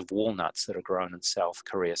pest of walnuts that are grown in South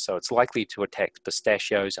Korea. So it's likely to attack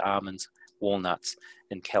pistachios, almonds, walnuts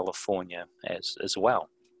in California as well.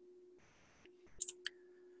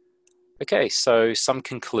 Okay, so some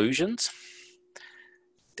conclusions.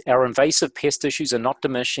 Our invasive pest issues are not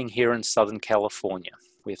diminishing here in Southern California.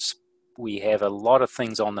 We have a lot of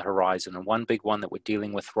things on the horizon, and one big one that we're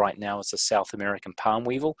dealing with right now is the South American palm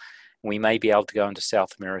weevil. We may be able to go into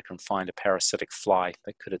South America and find a parasitic fly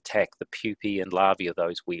that could attack the pupae and larvae of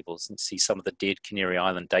those weevils, and see some of the dead Canary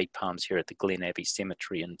Island date palms here at the Glen Abbey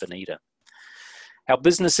Cemetery in Bonita. Our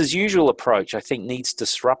business as usual approach, I think, needs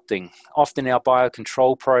disrupting. Often our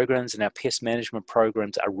biocontrol programs and our pest management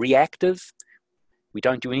programs are reactive. We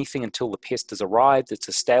don't do anything until the pest has arrived, it's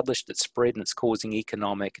established, it's spread, and it's causing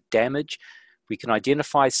economic damage. We can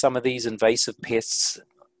identify some of these invasive pests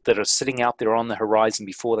that are sitting out there on the horizon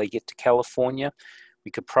before they get to California.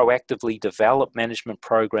 We could proactively develop management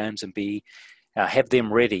programs and have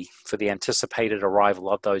them ready for the anticipated arrival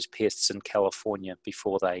of those pests in California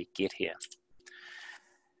before they get here.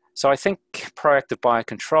 So I think proactive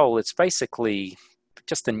biocontrol, it's basically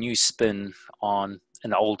just a new spin on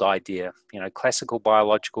an old idea. You know, classical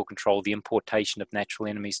biological control, the importation of natural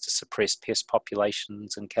enemies to suppress pest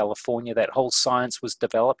populations in California, that whole science was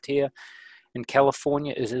developed here. In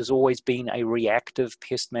California, it has always been a reactive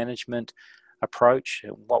pest management approach.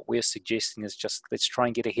 What we're suggesting is just let's try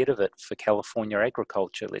and get ahead of it for California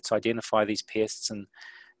agriculture. Let's identify these pests and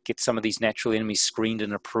get some of these natural enemies screened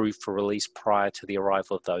and approved for release prior to the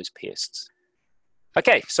arrival of those pests.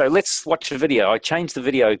 Okay, so let's watch a video. I changed the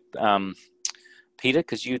video, Peter,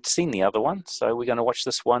 because you'd seen the other one, so we're going to watch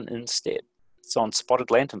this one instead. It's on spotted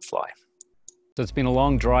lanternfly. So it's been a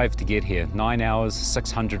long drive to get here, 9 hours,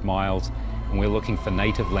 600 miles, and we're looking for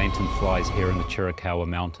native lanternflies here in the Chiricahua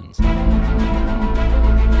Mountains.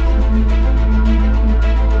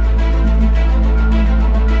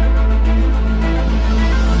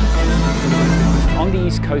 On the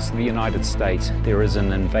east coast of the United States, there is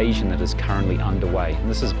an invasion that is currently underway, and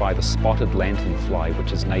this is by the spotted lanternfly,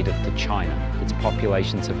 which is native to China. Its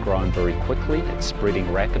populations have grown very quickly, it's spreading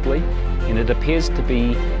rapidly, and it appears to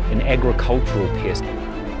be an agricultural pest.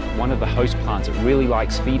 One of the host plants it really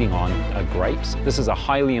likes feeding on are grapes. This is a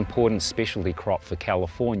highly important specialty crop for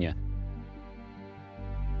California.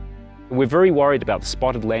 We're very worried about the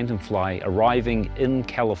spotted lanternfly arriving in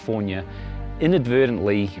California,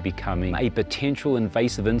 inadvertently becoming a potential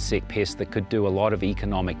invasive insect pest that could do a lot of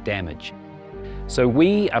economic damage. So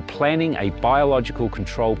we are planning a biological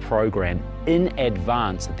control program in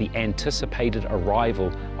advance of the anticipated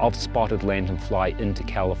arrival of spotted lanternfly into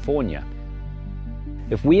California.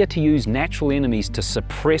 If we are to use natural enemies to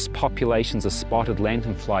suppress populations of spotted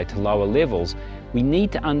lanternfly to lower levels, we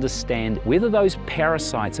need to understand whether those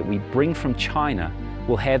parasites that we bring from China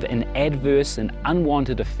will have an adverse and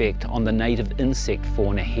unwanted effect on the native insect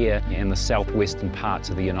fauna here in the southwestern parts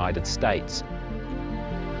of the United States.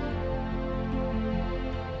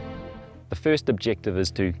 The first objective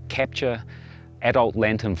is to capture adult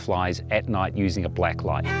lanternflies at night using a black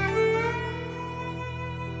light.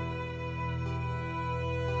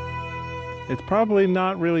 It's probably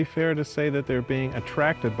not really fair to say that they're being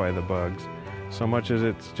attracted by the bugs, so much as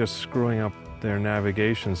it's just screwing up their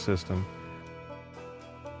navigation system.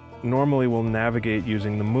 Normally we'll navigate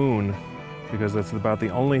using the moon because that's about the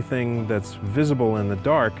only thing that's visible in the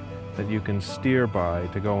dark that you can steer by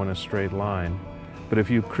to go in a straight line. But if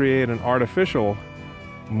you create an artificial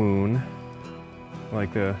moon,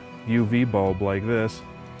 like a UV bulb like this,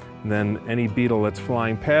 then any beetle that's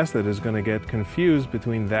flying past it is going to get confused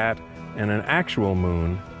between that and an actual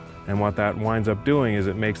moon. And what that winds up doing is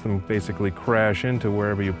it makes them basically crash into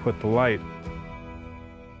wherever you put the light.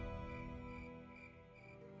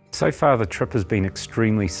 So far the trip has been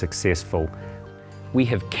extremely successful. We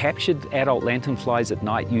have captured adult lanternflies at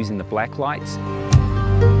night using the black lights.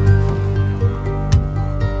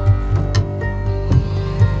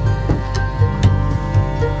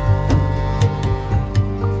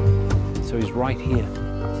 So he's right here,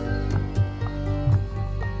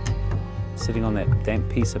 sitting on that damp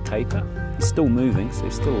piece of paper. He's still moving, so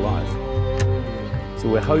he's still alive. So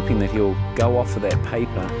we're hoping that he'll go off of that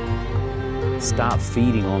paper, start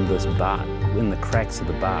feeding on this bark, in the cracks of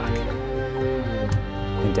the bark.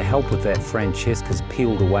 And to help with that, Francesca's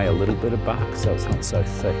peeled away a little bit of bark so it's not so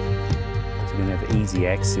thick. So you're going to have easy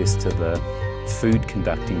access to the food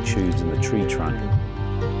conducting tubes in the tree trunk.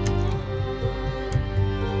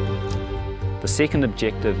 The second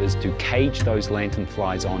objective is to cage those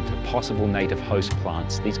lanternflies onto possible native host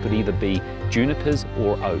plants. These could either be junipers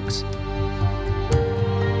or oaks.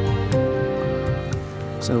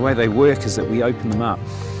 So the way they work is that we open them up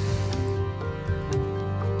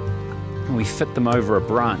and we fit them over a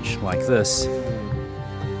branch like this,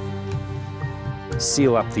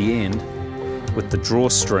 seal up the end with the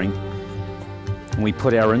drawstring, and we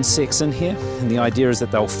put our insects in here, and the idea is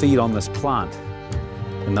that they'll feed on this plant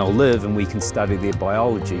and they'll live and we can study their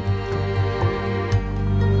biology.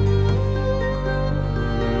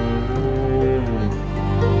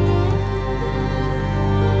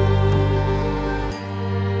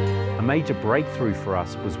 A major breakthrough for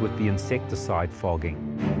us was with the insecticide fogging.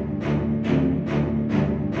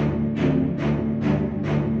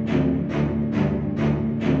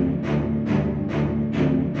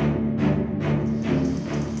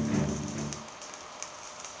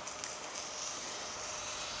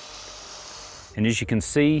 And as you can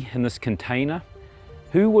see in this container,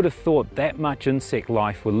 who would have thought that much insect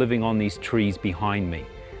life were living on these trees behind me?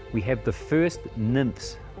 We have the first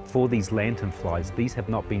nymphs for these lanternflies. These have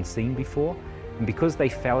not been seen before. And because they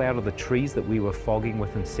fell out of the trees that we were fogging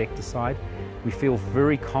with insecticide, we feel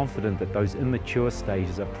very confident that those immature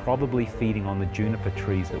stages are probably feeding on the juniper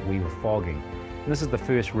trees that we were fogging. And this is the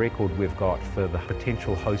first record we've got for the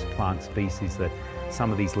potential host plant species that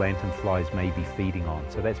some of these lanternflies may be feeding on.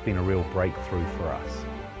 So that's been a real breakthrough for us.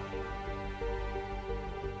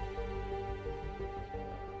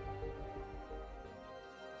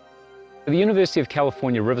 The University of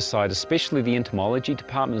California, Riverside, especially the entomology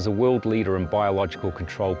department, is a world leader in biological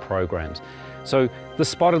control programs. So the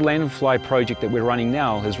spotted lanternfly project that we're running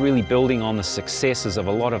now is really building on the successes of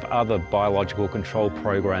a lot of other biological control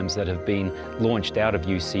programs that have been launched out of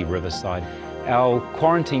UC Riverside. Our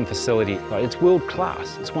quarantine facility, it's world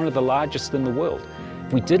class. It's one of the largest in the world.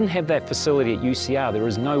 If we didn't have that facility at UCR, there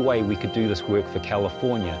is no way we could do this work for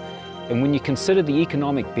California. And when you consider the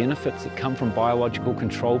economic benefits that come from biological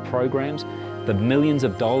control programs, the millions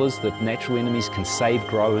of dollars that natural enemies can save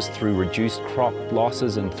growers through reduced crop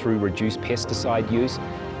losses and through reduced pesticide use,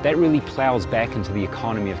 that really plows back into the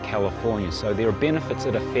economy of California. So there are benefits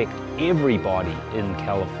that affect everybody in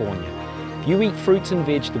California. If you eat fruits and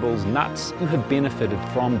vegetables, nuts, you have benefited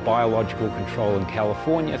from biological control in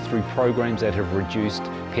California through programs that have reduced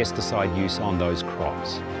pesticide use on those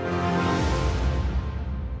crops.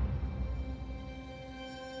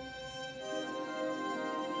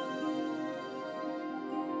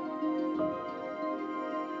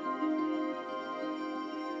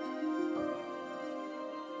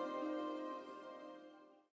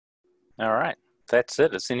 All right, that's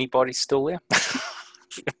it. Is anybody still there?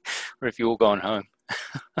 Or have you all gone home?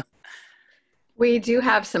 We do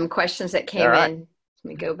have some questions that came in. Let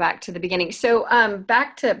me go back to the beginning. So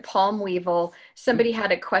back to palm weevil, somebody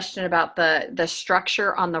had a question about the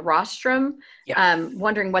structure on the rostrum,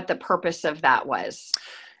 wondering what the purpose of that was.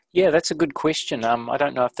 Yeah, that's a good question. I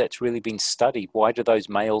don't know if that's really been studied. Why do those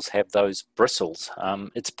males have those bristles?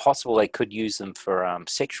 It's possible they could use them for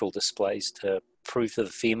sexual displays to prove to the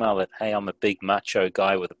female that, hey, I'm a big macho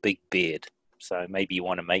guy with a big beard, so maybe you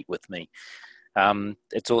want to mate with me.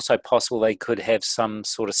 It's also possible they could have some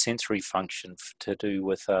sort of sensory function to do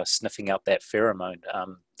with sniffing out that pheromone.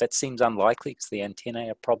 That seems unlikely because the antennae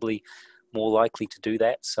are probably more likely to do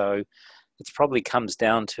that. So it probably comes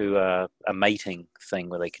down to a mating thing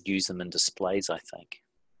where they could use them in displays, I think.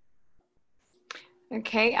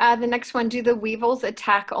 Okay, the next one, do the weevils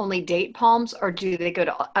attack only date palms or do they go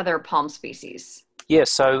to other palm species? Yeah,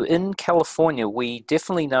 so in California, we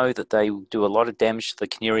definitely know that they do a lot of damage to the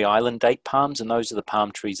Canary Island date palms, and those are the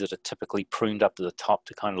palm trees that are typically pruned up to the top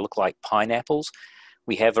to kind of look like pineapples.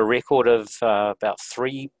 We have a record of about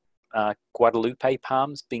 3 Guadalupe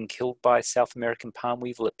palms being killed by South American palm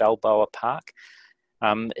weevil at Balboa Park.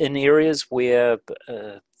 In areas where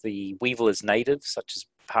the weevil is native, such as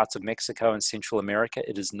parts of Mexico and Central America,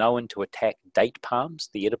 it is known to attack date palms,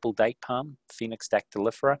 the edible date palm, Phoenix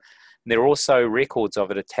dactylifera. And there are also records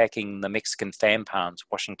of it attacking the Mexican fan palms,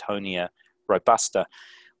 Washingtonia robusta,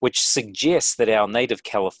 which suggests that our native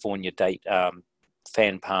California date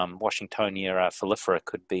fan palm, Washingtonia fallifera,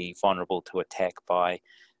 could be vulnerable to attack by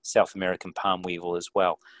South American palm weevil as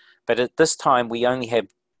well. But at this time, we only have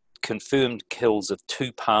confirmed kills of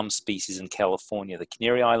 2 palm species in California, the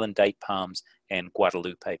Canary Island date palms and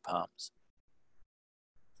Guadalupe palms.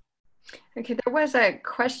 Okay, there was a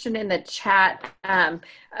question in the chat.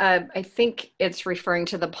 I think it's referring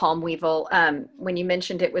to the palm weevil. When you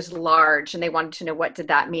mentioned it was large, and they wanted to know what did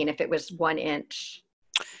that mean if it was 1 inch?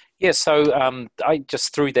 Yeah, so I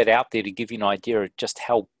just threw that out there to give you an idea of just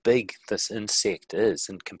how big this insect is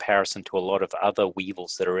in comparison to a lot of other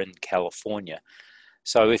weevils that are in California.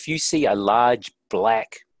 So if you see a large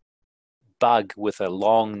black bug with a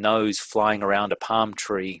long nose flying around a palm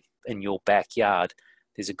tree in your backyard,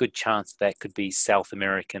 there's a good chance that could be South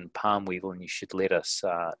American palm weevil, and you should let us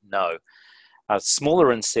know.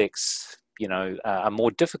 Smaller insects, are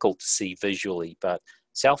more difficult to see visually, but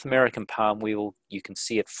South American palm weevil, you can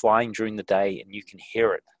see it flying during the day and you can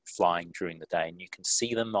hear it flying during the day, and you can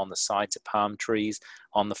see them on the sides of palm trees,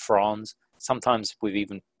 on the fronds. Sometimes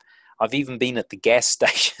I've even been at the gas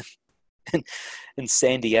station in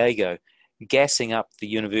San Diego, gassing up the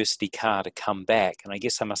university car to come back, and I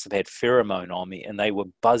guess I must have had pheromone on me, and they were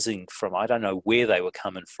buzzing from, I don't know where they were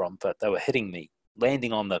coming from, but they were hitting me,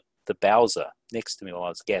 landing on the Bowser next to me while I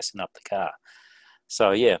was gassing up the car.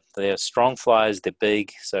 So yeah, they're strong flyers, they're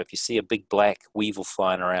big, so if you see a big black weevil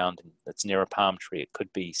flying around that's near a palm tree, it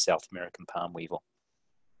could be South American palm weevil.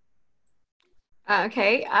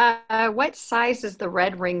 Okay. What size is the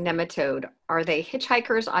red ring nematode? Are they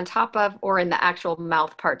hitchhikers on top of or in the actual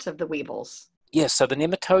mouth parts of the weevils? Yeah, so the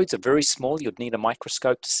nematodes are very small. You'd need a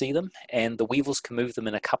microscope to see them, and the weevils can move them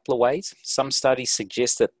in a couple of ways. Some studies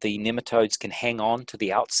suggest that the nematodes can hang on to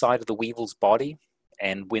the outside of the weevil's body,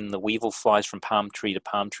 and when the weevil flies from palm tree to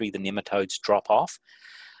palm tree, the nematodes drop off.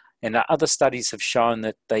 And other studies have shown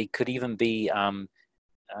that they could even be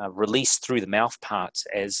released through the mouth parts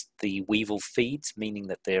as the weevil feeds, meaning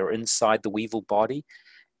that they're inside the weevil body.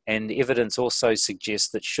 And evidence also suggests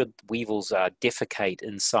that should weevils defecate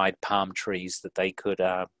inside palm trees, that they could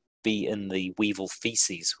be in the weevil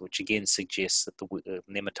feces, which again suggests that the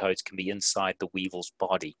nematodes can be inside the weevil's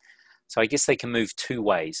body. So I guess they can move two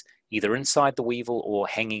ways, either inside the weevil or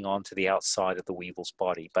hanging on to the outside of the weevil's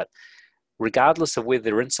body. But regardless of whether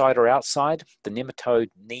they're inside or outside, the nematode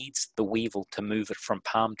needs the weevil to move it from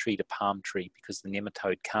palm tree to palm tree, because the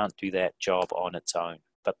nematode can't do that job on its own.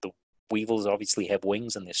 But the weevils obviously have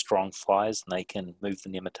wings and they're strong flyers, and they can move the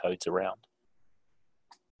nematodes around.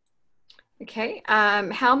 Okay.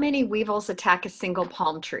 How many weevils attack a single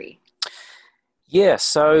palm tree? Yeah,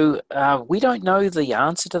 so we don't know the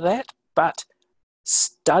answer to that, but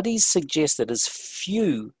studies suggest that as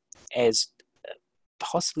few as,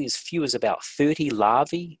 possibly as few as about 30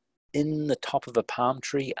 larvae in the top of a palm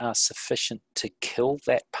tree are sufficient to kill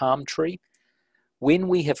that palm tree. When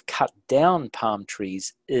we have cut down palm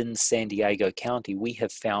trees in San Diego County, we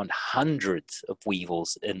have found hundreds of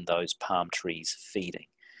weevils in those palm trees feeding.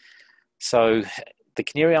 So the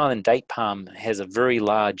Canary Island date palm has a very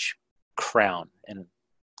large crown, and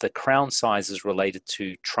the crown size is related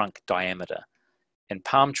to trunk diameter. And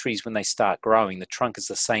palm trees, when they start growing, the trunk is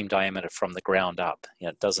the same diameter from the ground up.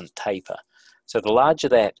 It doesn't taper. So the larger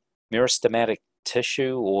that meristematic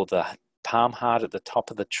tissue, or the palm heart at the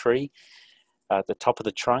top of the tree, at the top of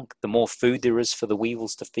the trunk, the more food there is for the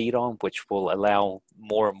weevils to feed on, which will allow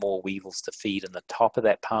more and more weevils to feed in the top of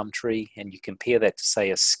that palm tree. And you compare that to,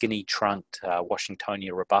 say, a skinny trunked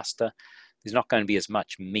Washingtonia robusta, there's not going to be as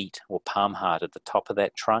much meat or palm heart at the top of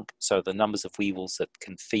that trunk. So the numbers of weevils that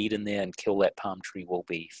can feed in there and kill that palm tree will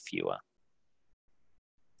be fewer.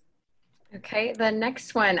 Okay, the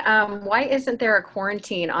next one. Why isn't there a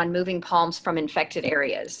quarantine on moving palms from infected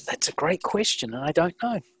areas? That's a great question, and I don't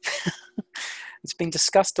know. It's been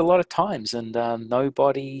discussed a lot of times, and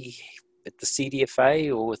nobody at the CDFA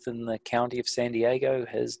or within the county of San Diego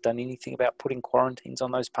has done anything about putting quarantines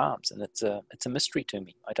on those palms, and it's a mystery to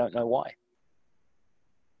me. I don't know why.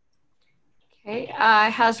 Okay,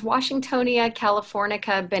 has Washingtonia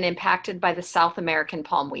californica been impacted by the South American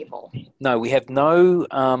palm weevil? No, we have no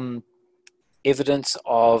evidence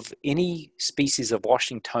of any species of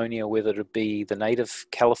Washingtonia, whether it be the native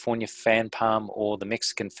California fan palm or the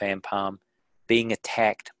Mexican fan palm, being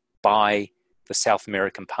attacked by the South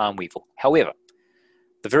American palm weevil. However,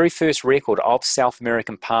 the very first record of South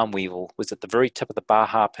American palm weevil was at the very tip of the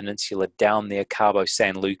Baja Peninsula down near Cabo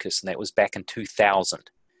San Lucas, and that was back in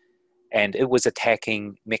 2000. And it was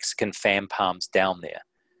attacking Mexican fan palms down there.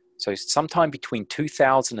 So sometime between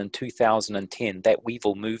 2000 and 2010, that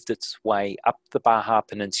weevil moved its way up the Baja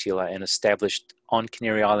Peninsula and established on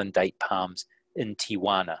Canary Island date palms in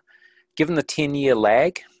Tijuana. Given the 10-year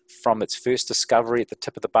lag from its first discovery at the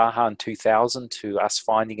tip of the Baja in 2000 to us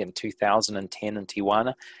finding it in 2010 in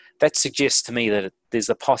Tijuana, that suggests to me that there's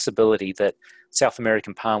a possibility that South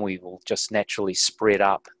American palm weevil just naturally spread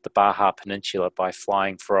up the Baja Peninsula by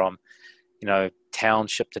flying from,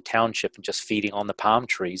 township to township and just feeding on the palm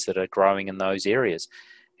trees that are growing in those areas.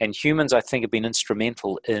 And humans, I think, have been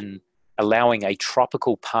instrumental in allowing a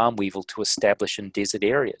tropical palm weevil to establish in desert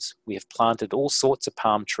areas. We have planted all sorts of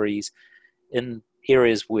palm trees in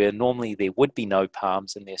areas where normally there would be no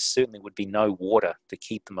palms, and there certainly would be no water to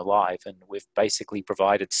keep them alive. And we've basically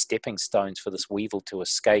provided stepping stones for this weevil to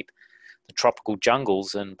escape the tropical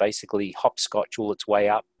jungles and basically hopscotch all its way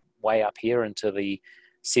up here into the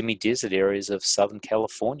semi-desert areas of Southern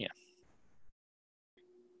California.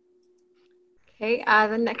 Okay,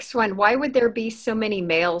 the next one. Why would there be so many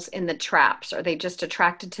males in the traps? Are they just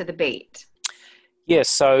attracted to the bait? Yeah,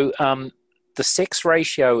 so the sex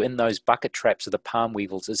ratio in those bucket traps of the palm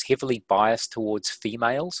weevils is heavily biased towards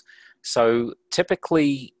females. So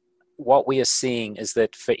typically what we are seeing is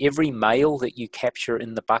that for every male that you capture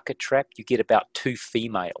in the bucket trap, you get about 2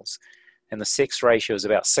 females. And the sex ratio is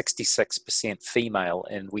about 66% female.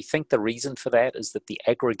 And we think the reason for that is that the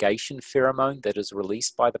aggregation pheromone that is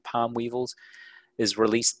released by the palm weevils is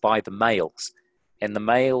released by the males. And the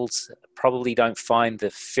males probably don't find the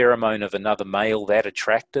pheromone of another male that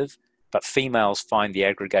attractive. but females find the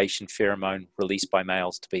aggregation pheromone released by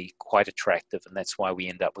males to be quite attractive, and that's why we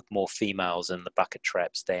end up with more females in the bucket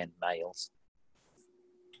traps than males.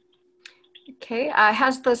 Okay,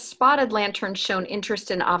 has the spotted lantern shown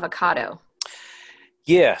interest in avocado?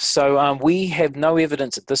 Yeah, so we have no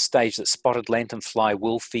evidence at this stage that spotted lanternfly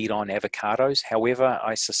will feed on avocados. However,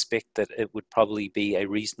 I suspect that it would probably be a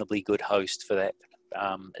reasonably good host for that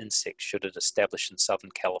insect should it establish in Southern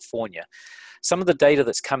California. Some of the data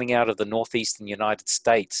that's coming out of the northeastern United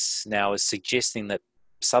States now is suggesting that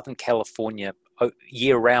Southern California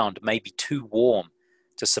year-round may be too warm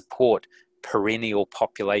to support perennial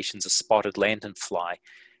populations of spotted lanternfly.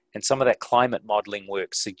 And some of that climate modeling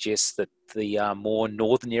work suggests that the more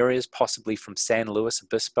northern areas, possibly from San Luis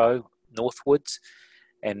Obispo northwards,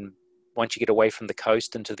 and once you get away from the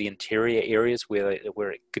coast into the interior areas where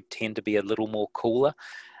it could tend to be a little more cooler,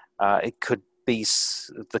 it could be,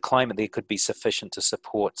 the climate there could be sufficient to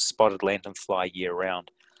support spotted lanternfly year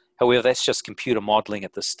round. However, that's just computer modeling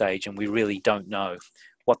at this stage, and we really don't know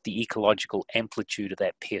what the ecological amplitude of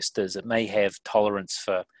that pest is. It may have tolerance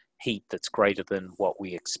for heat that's greater than what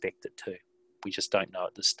we expect it to. We just don't know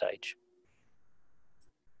at this stage.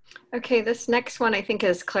 Okay, this next one I think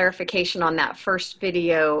is clarification on that first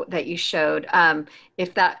video that you showed.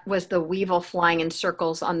 If that was the weevil flying in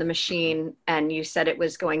circles on the machine and you said it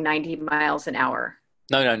was going 90 miles an hour.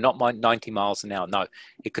 No, not 90 miles an hour. No,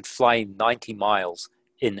 it could fly 90 miles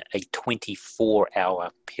in a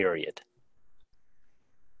 24-hour period.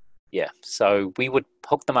 Yeah, so we would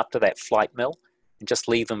hook them up to that flight mill and just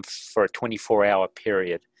leave them for a 24-hour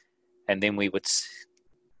period. And then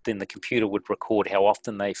then the computer would record how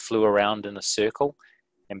often they flew around in a circle.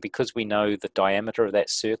 And because we know the diameter of that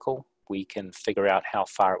circle, we can figure out how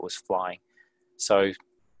far it was flying. So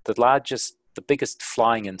the biggest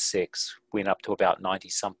flying insects went up to about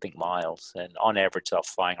 90-something miles. And on average, they're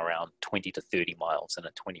flying around 20 to 30 miles in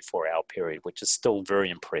a 24-hour period, which is still very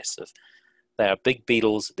impressive. They are big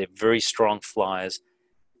beetles. They're very strong flyers.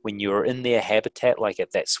 When you're in their habitat, like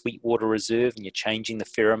at that Sweetwater Reserve, and you're changing the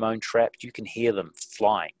pheromone trap, you can hear them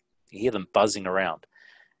flying. You hear them buzzing around.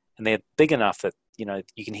 And they're big enough that,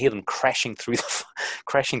 you can hear them crashing through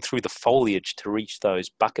the foliage to reach those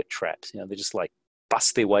bucket traps. They just like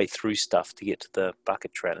bust their way through stuff to get to the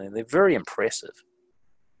bucket trap. And they're very impressive.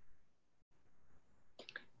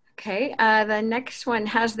 Okay, the next one,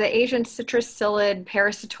 has the Asian citrus psyllid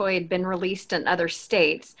parasitoid been released in other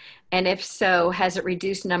states? And if so, has it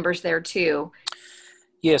reduced numbers there too?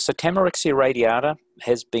 Yeah, so Tamarixia radiata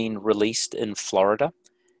has been released in Florida.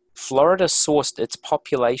 Florida sourced its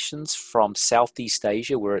populations from Southeast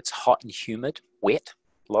Asia, where it's hot and humid, wet,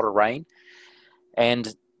 a lot of rain.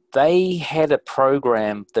 And they had a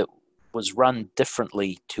program that was run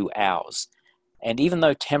differently to ours. And even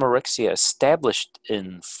though Tamarixia established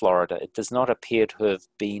in Florida, it does not appear to have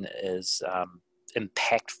been as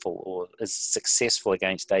impactful or as successful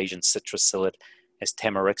against Asian citrus psyllid as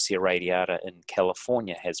Tamarixia radiata in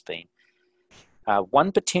California has been.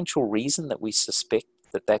 One potential reason that we suspect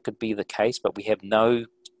that could be the case, but we have no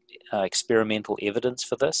experimental evidence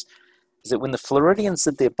for this, is that when the Floridians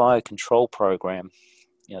did their biocontrol program,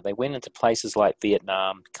 they went into places like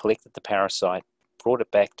Vietnam, collected the parasite, brought it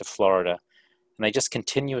back to Florida, and they just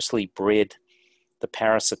continuously bred the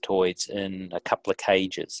parasitoids in a couple of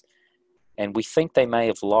cages. And we think they may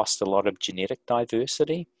have lost a lot of genetic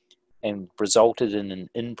diversity and resulted in an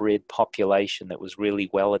inbred population that was really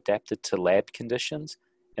well adapted to lab conditions.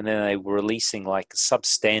 And then they were releasing like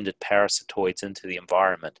substandard parasitoids into the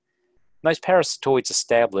environment. And those parasitoids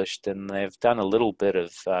established, and they've done a little bit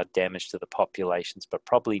of damage to the populations, but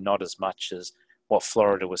probably not as much as what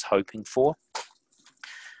Florida was hoping for.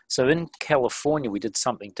 So in California, we did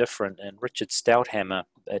something different, and Richard Stouthammer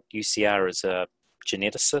at UCR is a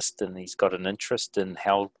geneticist, and he's got an interest in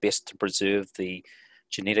how best to preserve the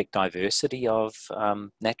genetic diversity of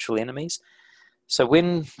natural enemies. So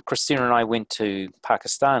when Christina and I went to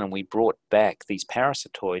Pakistan and we brought back these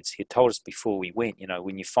parasitoids, he told us before we went,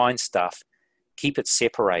 when you find stuff, keep it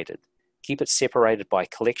separated. Keep it separated by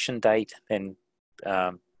collection date and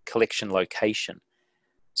collection location.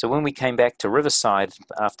 So when we came back to Riverside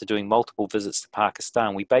after doing multiple visits to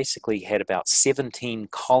Pakistan, we basically had about 17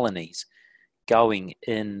 colonies going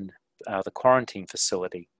in the quarantine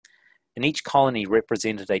facility. And each colony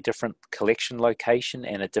represented a different collection location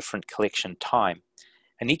and a different collection time.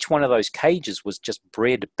 And each one of those cages was just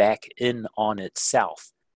bred back in on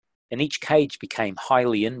itself. And each cage became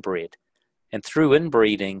highly inbred. And through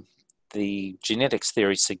inbreeding, the genetics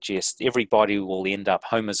theory suggests everybody will end up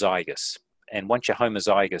homozygous. And once you're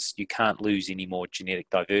homozygous, you can't lose any more genetic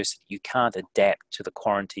diversity. You can't adapt to the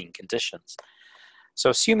quarantine conditions. So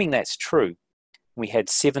assuming that's true, we had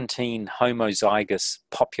 17 homozygous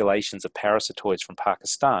populations of parasitoids from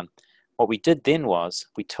Pakistan. What we did then was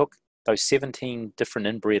we took those 17 different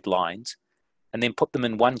inbred lines and then put them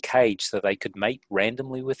in one cage so they could mate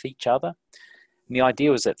randomly with each other. And the idea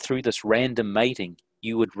was that through this random mating,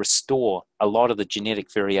 you would restore a lot of the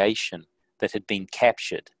genetic variation that had been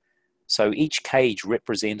captured. So each cage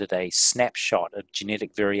represented a snapshot of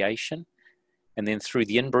genetic variation. And then through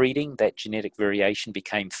the inbreeding, that genetic variation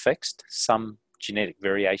became fixed. Some genetic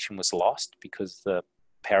variation was lost because the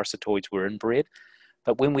parasitoids were inbred.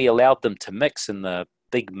 But when we allowed them to mix in the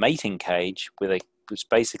big mating cage, where it was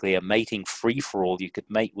basically a mating free-for-all, you could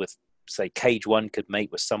mate with, say, cage 1 could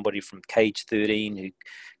mate with somebody from cage 13, who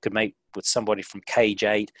could mate with somebody from cage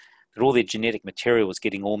 8, that all their genetic material was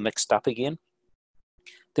getting all mixed up again.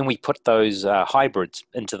 Then we put those hybrids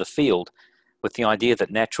into the field with the idea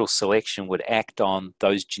that natural selection would act on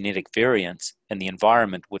those genetic variants, and the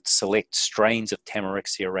environment would select strains of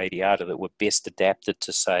Tamarixia radiata that were best adapted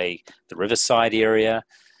to, say, the riverside area,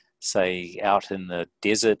 say, out in the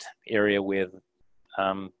desert area where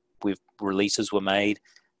releases were made,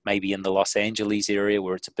 maybe in the Los Angeles area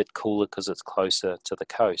where it's a bit cooler because it's closer to the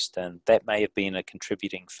coast. And that may have been a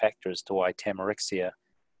contributing factor as to why Tamarixia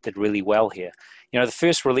did really well here. You know, the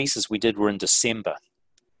first releases we did were in December,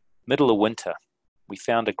 middle of winter. We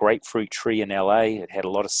found a grapefruit tree in LA. It had a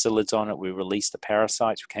lot of psyllids on it. We released the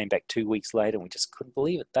parasites. We came back 2 weeks later and we just couldn't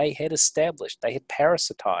believe it. They had established, they had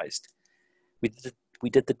parasitized. We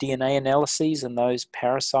did the DNA analyses, and those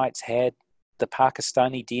parasites had the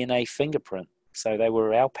Pakistani DNA fingerprint. So they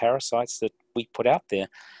were our parasites that we put out there.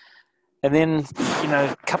 And then, you know,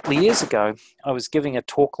 a couple of years ago, I was giving a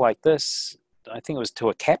talk like this. I think it was to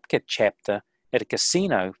a CapKit chapter at a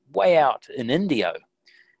casino way out in Indio.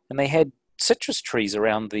 And they had citrus trees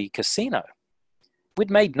around the casino.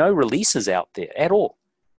 We'd made no releases out there at all.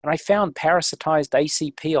 And I found parasitized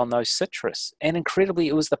ACP on those citrus. And incredibly,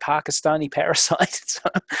 it was the Pakistani parasite.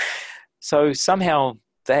 So somehow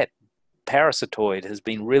that parasitoid has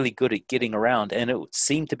been really good at getting around, and it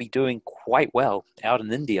seemed to be doing quite well out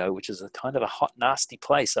in Indio, which is a kind of a hot, nasty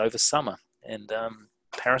place over summer. And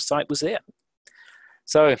parasite was there.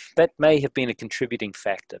 So that may have been a contributing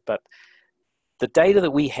factor. But the data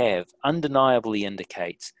that we have undeniably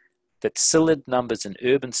indicates that psyllid numbers in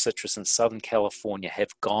urban citrus in Southern California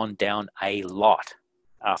have gone down a lot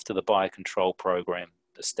after the Biocontrol program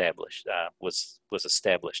was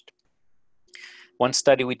established. One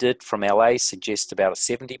study we did from LA suggests about a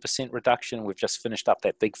 70% reduction. We've just finished up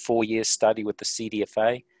that big 4-year study with the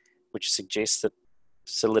CDFA, which suggests that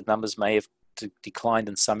psyllid numbers may have declined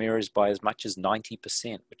in some areas by as much as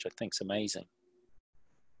 90%, which I think is amazing.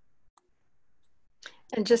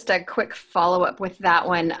 And just a quick follow-up with that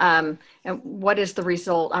one. And what is the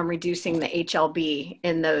result on reducing the HLB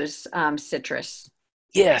in those citrus?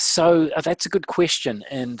 Yeah, so that's a good question.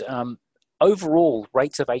 And overall,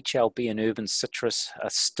 rates of HLB in urban citrus are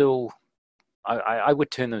still, I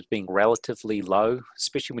would term them as being relatively low,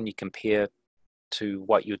 especially when you compare to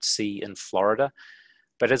what you'd see in Florida.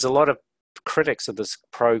 But as a lot of critics of this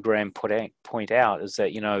program point out, is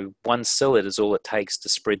that, you know, one psyllid is all it takes to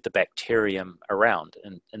spread the bacterium around,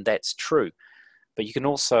 and that's true. But you can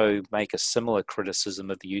also make a similar criticism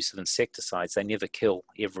of the use of insecticides. They never kill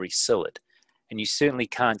every psyllid, and you certainly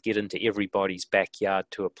can't get into everybody's backyard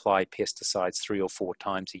to apply pesticides 3 or 4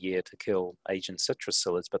 times a year to kill Asian citrus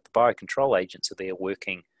psyllids, but the biocontrol agents are there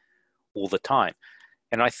working all the time.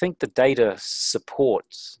 And I think the data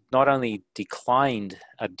supports not only decreased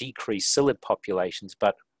psyllid populations,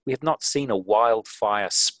 but we have not seen a wildfire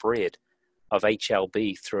spread of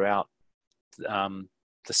HLB throughout the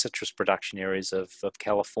citrus production areas of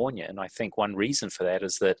California. And I think one reason for that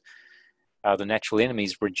is that the natural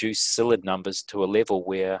enemies reduced psyllid numbers to a level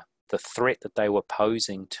where the threat that they were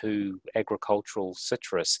posing to agricultural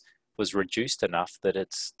citrus was reduced enough that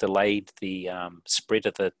it's delayed the spread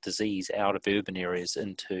of the disease out of urban areas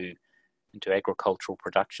into agricultural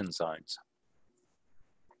production zones.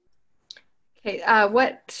 Okay,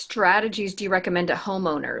 what strategies do you recommend to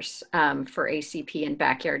homeowners for ACP and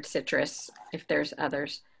backyard citrus, if there's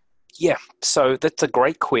others? Yeah, so that's a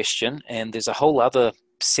great question, and there's a whole other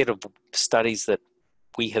set of studies that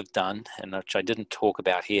we have done, and which I didn't talk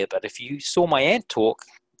about here, but if you saw my ant talk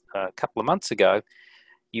a couple of months ago,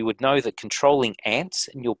 you would know that controlling ants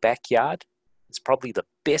in your backyard is probably the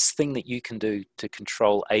best thing that you can do to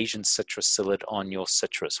control Asian citrus psyllid on your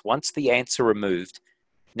citrus. Once the ants are removed,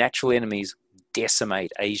 natural enemies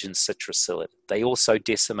decimate Asian citrus psyllid. They also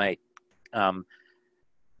decimate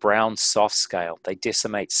brown soft scale. They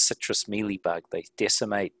decimate citrus mealybug. They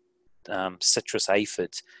decimate citrus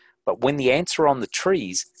aphids. But when the ants are on the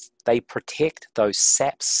trees, they protect those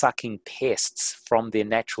sap-sucking pests from their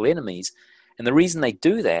natural enemies. And the reason they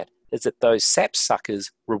do that is that those sap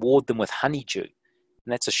suckers reward them with honeydew.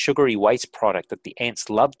 And that's a sugary waste product that the ants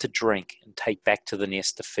love to drink and take back to the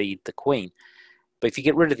nest to feed the queen. But if you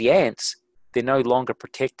get rid of the ants, they're no longer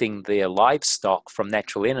protecting their livestock from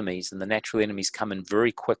natural enemies, and the natural enemies come in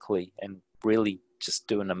very quickly and really just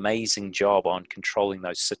do an amazing job on controlling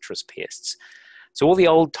those citrus pests. So all the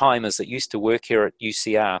old timers that used to work here at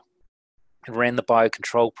UCR and ran the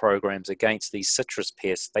biocontrol programs against these citrus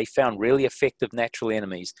pests, they found really effective natural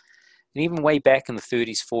enemies. And even way back in the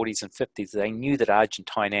 30s, 40s, and 50s, they knew that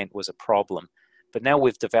Argentine ant was a problem. But now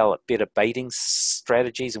we've developed better baiting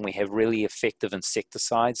strategies, and we have really effective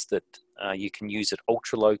insecticides that you can use at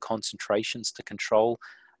ultra low concentrations to control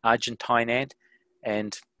Argentine ant.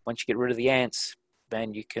 And once you get rid of the ants,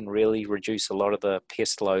 then you can really reduce a lot of the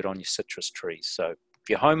pest load on your citrus trees. So if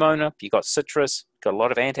you're a homeowner, you've got citrus, got a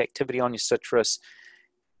lot of ant activity on your citrus,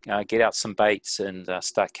 get out some baits and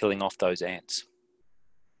start killing off those ants.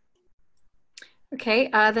 Okay,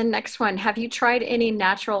 the next one. Have you tried any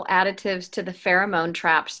natural additives to the pheromone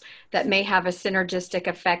traps that may have a synergistic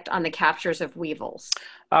effect on the captures of weevils?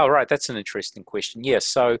 Oh, right. That's an interesting question. Yes.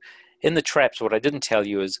 So in the traps, what I didn't tell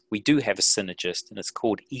you is we do have a synergist, and it's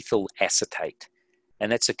called ethyl acetate.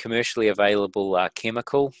 And that's a commercially available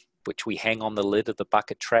chemical, which we hang on the lid of the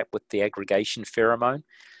bucket trap with the aggregation pheromone.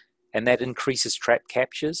 And that increases trap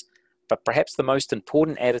captures. But perhaps the most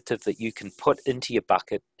important additive that you can put into your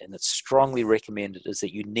bucket, and it's strongly recommended, is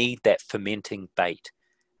that you need that fermenting bait.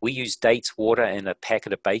 We use dates, water, and a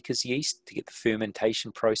packet of baker's yeast to get the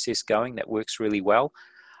fermentation process going. That works really well.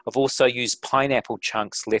 I've also used pineapple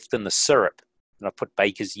chunks left in the syrup, and I put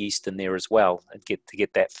baker's yeast in there as well and to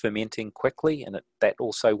get that fermenting quickly, and that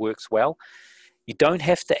also works well. You don't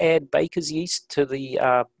have to add baker's yeast to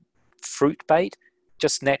the fruit bait.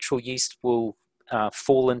 Just natural yeast will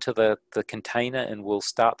fall into the container and will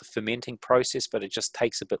start the fermenting process, but it just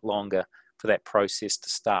takes a bit longer for that process to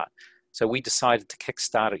start. So we decided to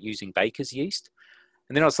kickstart it using baker's yeast.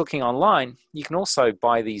 And then I was looking online, you can also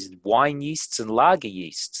buy these wine yeasts and lager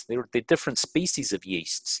yeasts. They're different species of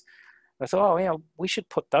yeasts. I thought, oh, yeah, we should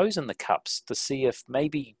put those in the cups to see if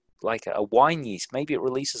maybe like a wine yeast, maybe it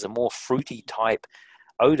releases a more fruity type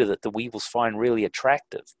odor that the weevils find really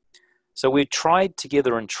attractive. So we tried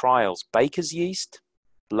together in trials baker's yeast,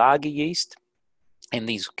 lager yeast, and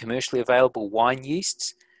these commercially available wine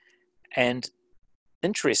yeasts. And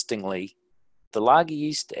interestingly, the lager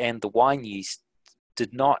yeast and the wine yeast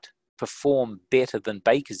did not perform better than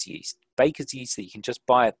baker's yeast. Baker's yeast that you can just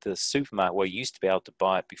buy at the supermarket, well, you used to be able to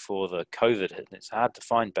buy it before the COVID hit, and it's hard to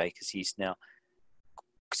find baker's yeast now.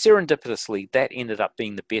 Serendipitously, that ended up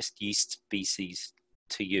being the best yeast species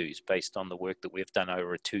to use based on the work that we've done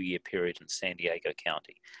over a 2-year period in San Diego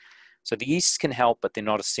County. So the yeasts can help, but they're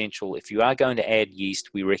not essential. If you are going to add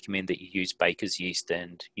yeast, we recommend that you use baker's yeast,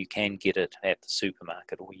 and you can get it at the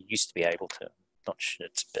supermarket, or you used to be able to.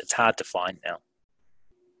 It's hard to find now.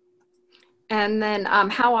 And then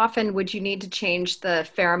how often would you need to change the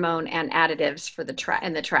pheromone and additives for the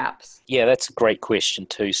traps? Yeah, that's a great question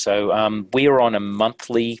too. So we are on a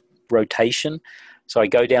monthly rotation. So I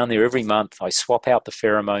go down there every month, I swap out the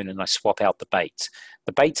pheromone and I swap out the baits.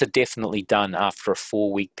 The baits are definitely done after a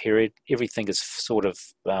 4-week period. Everything is sort of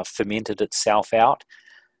fermented itself out.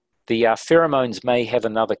 The pheromones may have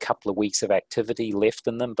another couple of weeks of activity left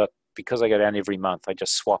in them, but because I go down every month, I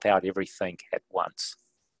just swap out everything at once.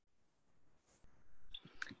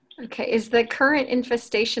 Okay, is the current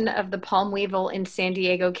infestation of the palm weevil in San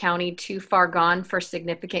Diego County too far gone for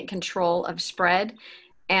significant control of spread?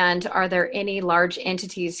 And are there any large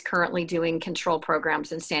entities currently doing control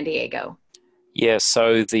programs in San Diego? Yeah,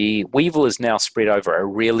 so the weevil is now spread over a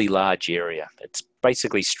really large area. It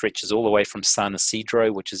basically stretches all the way from San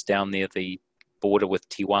Isidro, which is down near the border with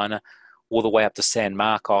Tijuana, all the way up to San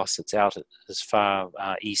Marcos. It's out as far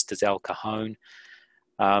east as El Cajon.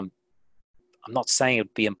 I'm not saying it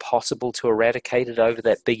would be impossible to eradicate it over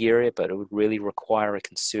that big area, but it would really require a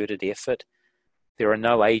concerted effort. There are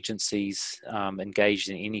no agencies engaged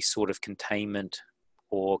in any sort of containment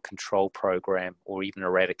or control program or even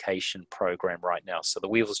eradication program right now. So the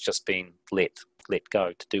weevil's just been let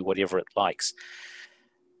go to do whatever it likes.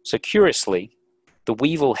 So curiously, the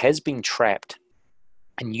weevil has been trapped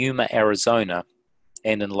in Yuma, Arizona,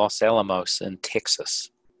 and in Los Alamos in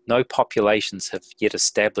Texas. No populations have yet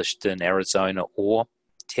established in Arizona or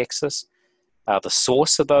Texas. The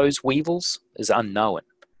source of those weevils is unknown.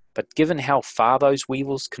 But given how far those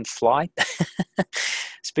weevils can fly,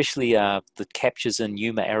 especially the captures in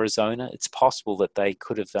Yuma, Arizona, it's possible that they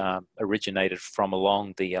could have originated from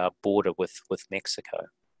along the border with Mexico.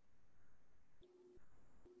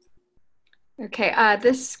 Okay,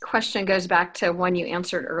 this question goes back to one you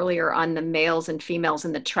answered earlier on the males and females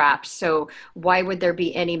in the traps. So why would there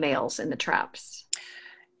be any males in the traps?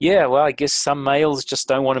 Yeah, well, I guess some males just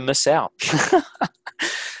don't want to miss out.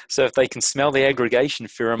 So if they can smell the aggregation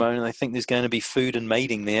pheromone and they think there's going to be food and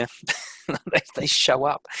mating there, they show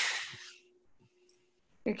up.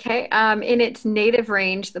 Okay, in its native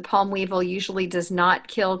range, the palm weevil usually does not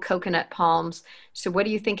kill coconut palms. So what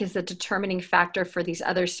do you think is the determining factor for these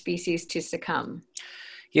other species to succumb?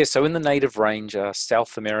 Yeah, so in the native range,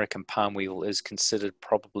 South American palm weevil is considered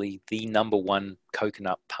probably the #1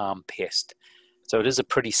 coconut palm pest. So it is a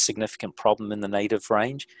pretty significant problem in the native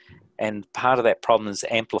range. And part of that problem is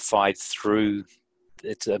amplified through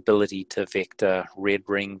its ability to vector red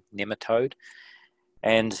ring nematode.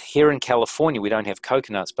 And here in California, we don't have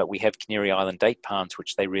coconuts, but we have Canary Island date palms,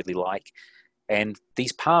 which they really like. And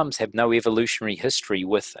these palms have no evolutionary history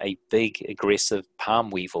with a big aggressive palm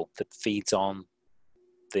weevil that feeds on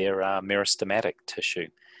their meristematic tissue.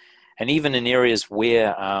 And even in areas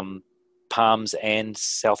where palms and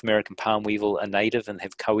South American palm weevil are native and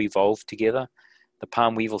have co-evolved together, the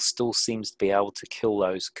palm weevil still seems to be able to kill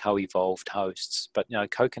those co-evolved hosts. But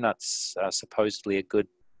coconuts are supposedly a good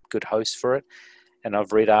host for it. And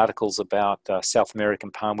I've read articles about South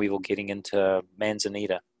American palm weevil getting into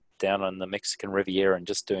Manzanita down on the Mexican Riviera and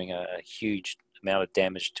just doing a huge amount of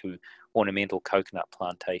damage to ornamental coconut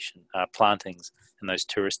plantings in those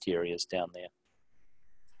tourist areas down there.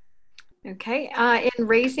 Okay, in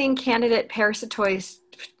raising candidate parasitoids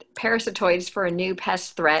for a new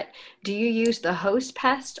pest threat, do you use the host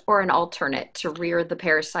pest or an alternate to rear the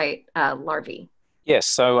parasite larvae? Yes,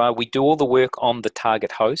 so we do all the work on the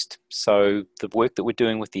target host. So the work that we're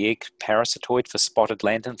doing with the egg parasitoid for spotted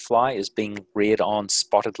lanternfly is being reared on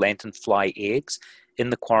spotted lanternfly eggs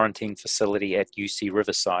in the quarantine facility at UC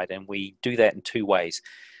Riverside. And we do that in 2 ways.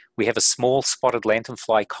 We have a small spotted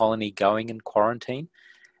lanternfly colony going in quarantine.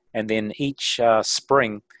 And then each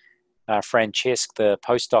spring, Francesc, the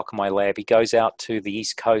postdoc in my lab, he goes out to the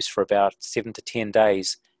East Coast for about 7 to 10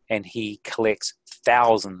 days and he collects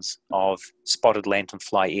thousands of spotted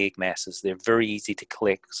lanternfly egg masses. They're very easy to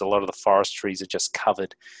collect because a lot of the forestries are just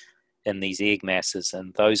covered in these egg masses,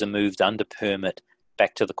 and those are moved under permit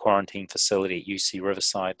back to the quarantine facility at UC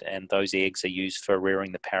Riverside, and those eggs are used for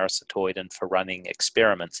rearing the parasitoid and for running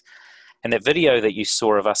experiments. And that video that you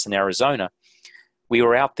saw of us in Arizona, we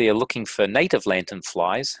were out there looking for native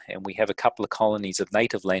lanternflies, and we have a couple of colonies of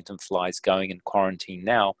native lanternflies going in quarantine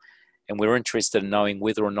now. And we're interested in knowing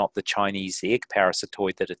whether or not the Chinese egg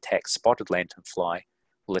parasitoid that attacks spotted lanternfly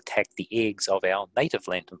will attack the eggs of our native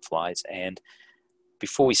lanternflies. And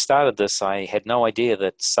before we started this, I had no idea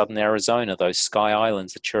that southern Arizona, those Sky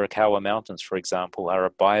Islands, the Chiricahua Mountains, for example, are a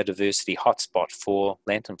biodiversity hotspot for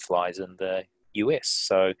lanternflies in the US.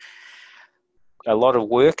 So a lot of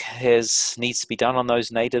work needs to be done on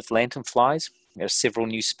those native lanternflies. There are several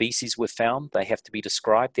new species were found. They have to be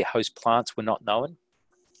described. Their host plants were not known.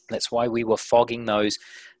 That's why we were fogging those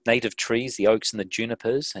native trees, the oaks and the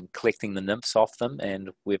junipers, and collecting the nymphs off them. And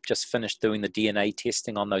we've just finished doing the DNA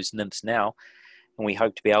testing on those nymphs now. And we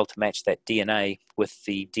hope to be able to match that DNA with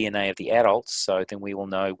the DNA of the adults. So then we will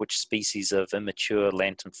know which species of immature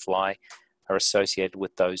lanternfly are associated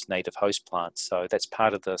with those native host plants. So that's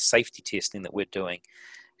part of the safety testing that we're doing.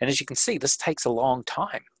 And as you can see, this takes a long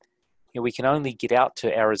time. We can only get out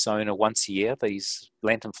to Arizona once a year. These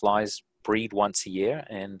lanternflies breed once a year,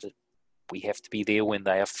 and we have to be there when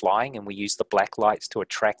they are flying, and we use the black lights to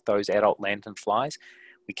attract those adult lanternflies.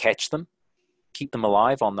 We catch them, keep them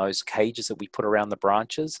alive on those cages that we put around the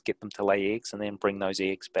branches, get them to lay eggs, and then bring those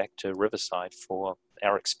eggs back to Riverside for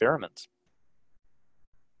our experiments.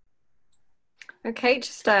 Okay,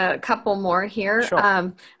 just a couple more here. Sure.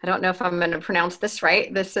 I don't know if I'm going to pronounce this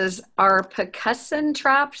right. This is, are percussion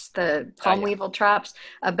traps, the palm weevil traps,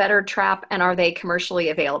 a better trap, and are they commercially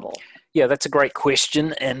available? Yeah, that's a great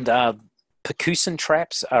question. And percussion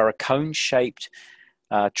traps are a cone-shaped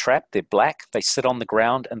trap. They're black, they sit on the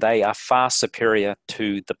ground, and they are far superior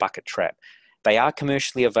to the bucket trap. They are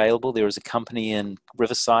commercially available. There is a company in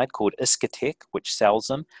Riverside called Iskatech, which sells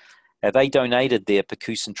them. They donated their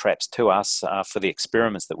percussion traps to us for the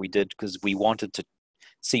experiments that we did because we wanted to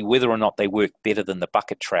see whether or not they worked better than the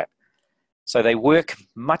bucket trap. So they work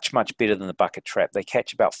much, much better than the bucket trap. They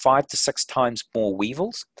catch about 5 to 6 times more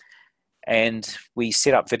weevils. And we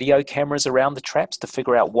set up video cameras around the traps to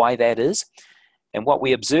figure out why that is. And what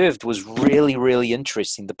we observed was really, really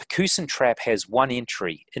interesting. The percussion trap has one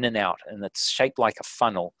entry in and out, and it's shaped like a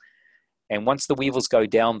funnel. And once the weevils go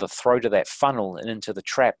down the throat of that funnel and into the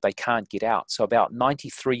trap, they can't get out. So about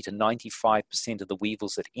 93 to 95% of the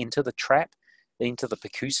weevils that enter the trap, into the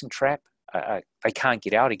percussion trap, they can't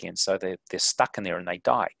get out again. So they're stuck in there and they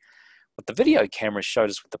die. What the video camera showed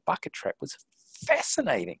us with the bucket trap was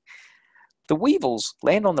fascinating. The weevils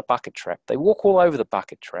land on the bucket trap. They walk all over the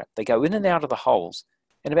bucket trap. They go in and out of the holes,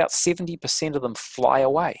 and about 70% of them fly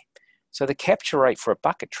away. So the capture rate for a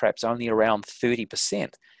bucket trap is only around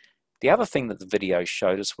 30%. The other thing that the video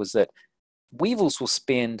showed us was that weevils will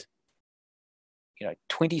spend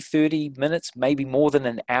 20, 30 minutes, maybe more than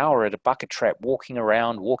an hour at a bucket trap, walking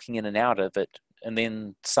around, walking in and out of it, and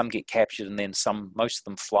then some get captured and then most of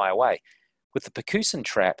them fly away. With the percussion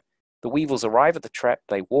trap, the weevils arrive at the trap,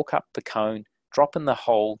 they walk up the cone, drop in the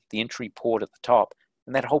hole, the entry port at the top,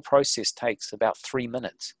 and that whole process takes about 3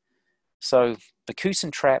 minutes. So percussion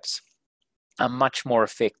traps are much more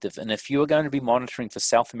effective. And if you are going to be monitoring for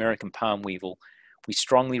South American palm weevil, we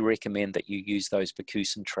strongly recommend that you use those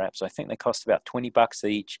percussion traps. I think they cost about $20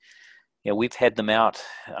 each. We've had them out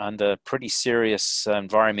under pretty serious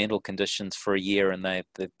environmental conditions for a year, and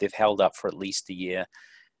they've held up for at least a year.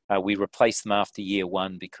 We replaced them after year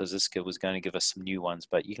one because ISCA was going to give us some new ones,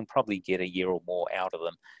 but you can probably get a year or more out of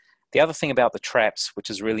them. The other thing about the traps, which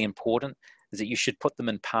is really important, is that you should put them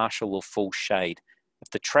in partial or full shade. If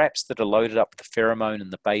the traps that are loaded up with the pheromone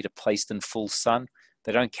and the bait are placed in full sun,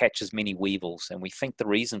 they don't catch as many weevils. And we think the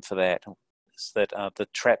reason for that is that the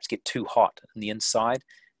traps get too hot on the inside,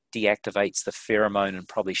 deactivates the pheromone and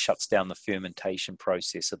probably shuts down the fermentation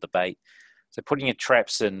process of the bait. So putting your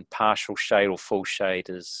traps in partial shade or full shade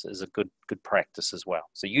is a good practice as well.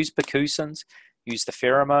 So use percussons, use the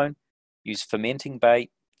pheromone, use fermenting bait,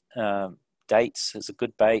 dates is a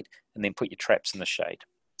good bait, and then put your traps in the shade.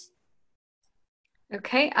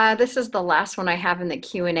 Okay, this is the last one I have in the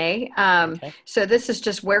Q&A. Okay. So this is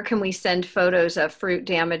just where can we send photos of fruit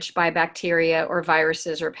damaged by bacteria or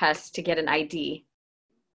viruses or pests to get an ID?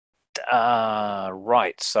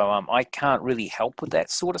 Right, so I can't really help with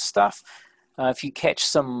that sort of stuff. If you catch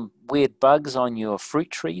some weird bugs on your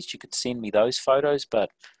fruit trees, you could send me those photos,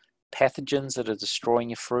 but pathogens that are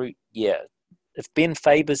destroying your fruit, yeah. If Ben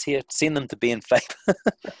Faber's here, send them to Ben Faber,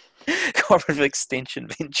 Corporate Extension,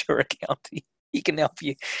 Ventura County. He can help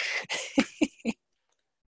you.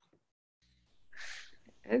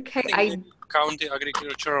 Okay. County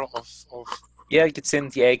agriculture of Yeah, you could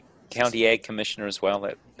send the county ag commissioner as well.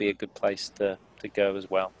 That would be a good place to go as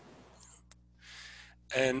well.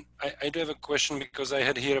 And I do have a question because I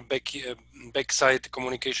had here a backside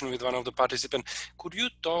communication with one of the participants. Could you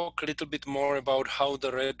talk a little bit more about how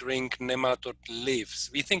the red ring nematode lives?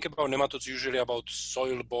 We think about nematodes usually about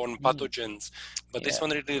soil-borne pathogens, but this one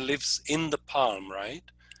really lives in the palm, right?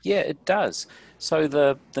 Yeah, it does. So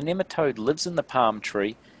the nematode lives in the palm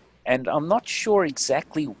tree, and I'm not sure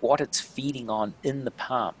exactly what it's feeding on in the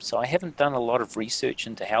palm. So I haven't done a lot of research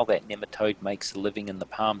into how that nematode makes a living in the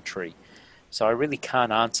palm tree. So I really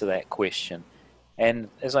can't answer that question. And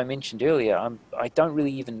as I mentioned earlier, I don't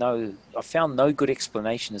really even know, I found no good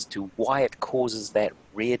explanation as to why it causes that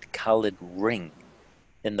red colored ring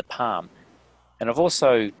in the palm. And I've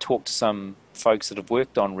also talked to some folks that have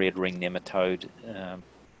worked on red ring nematode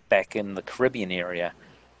back in the Caribbean area.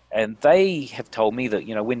 And they have told me that,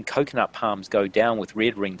 when coconut palms go down with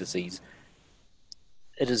red ring disease,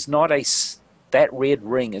 it is not that red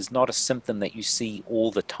ring is not a symptom that you see all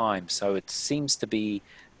the time. So it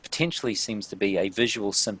potentially seems to be a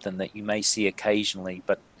visual symptom that you may see occasionally,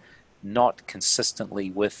 but not consistently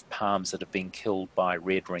with palms that have been killed by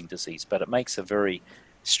red ring disease. But it makes a very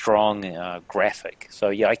strong graphic. So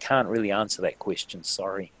yeah, I can't really answer that question,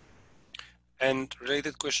 sorry. And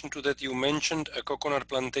related question to that, you mentioned coconut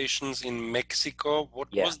plantations in Mexico.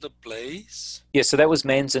 What was the place? Yeah, so that was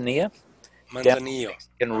Manzanillo. Manzanillo.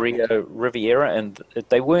 In Rio Riviera, and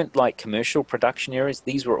they weren't like commercial production areas.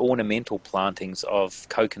 These were ornamental plantings of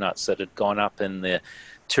coconuts that had gone up in the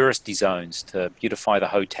touristy zones to beautify the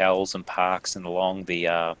hotels and parks and along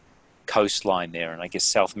the coastline there. And I guess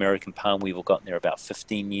South American palm weevil got there about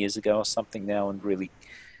 15 years ago or something now and really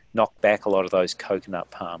knocked back a lot of those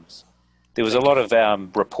coconut palms. There was a lot of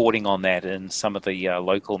reporting on that in some of the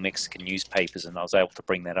local Mexican newspapers, and I was able to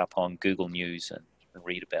bring that up on Google News and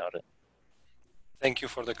read about it. Thank you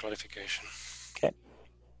for the clarification. Okay.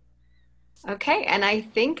 Okay, and I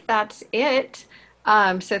think that's it.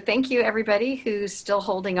 So thank you everybody who's still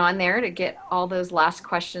holding on there to get all those last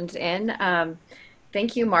questions in.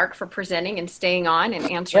 Thank you, Mark, for presenting and staying on and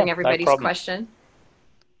answering everybody's question.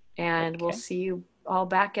 And we'll see you all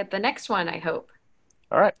back at the next one, I hope.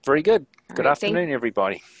 All right, very good. All Good right, afternoon,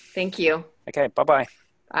 everybody. thank you. Okay, bye-bye.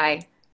 Bye.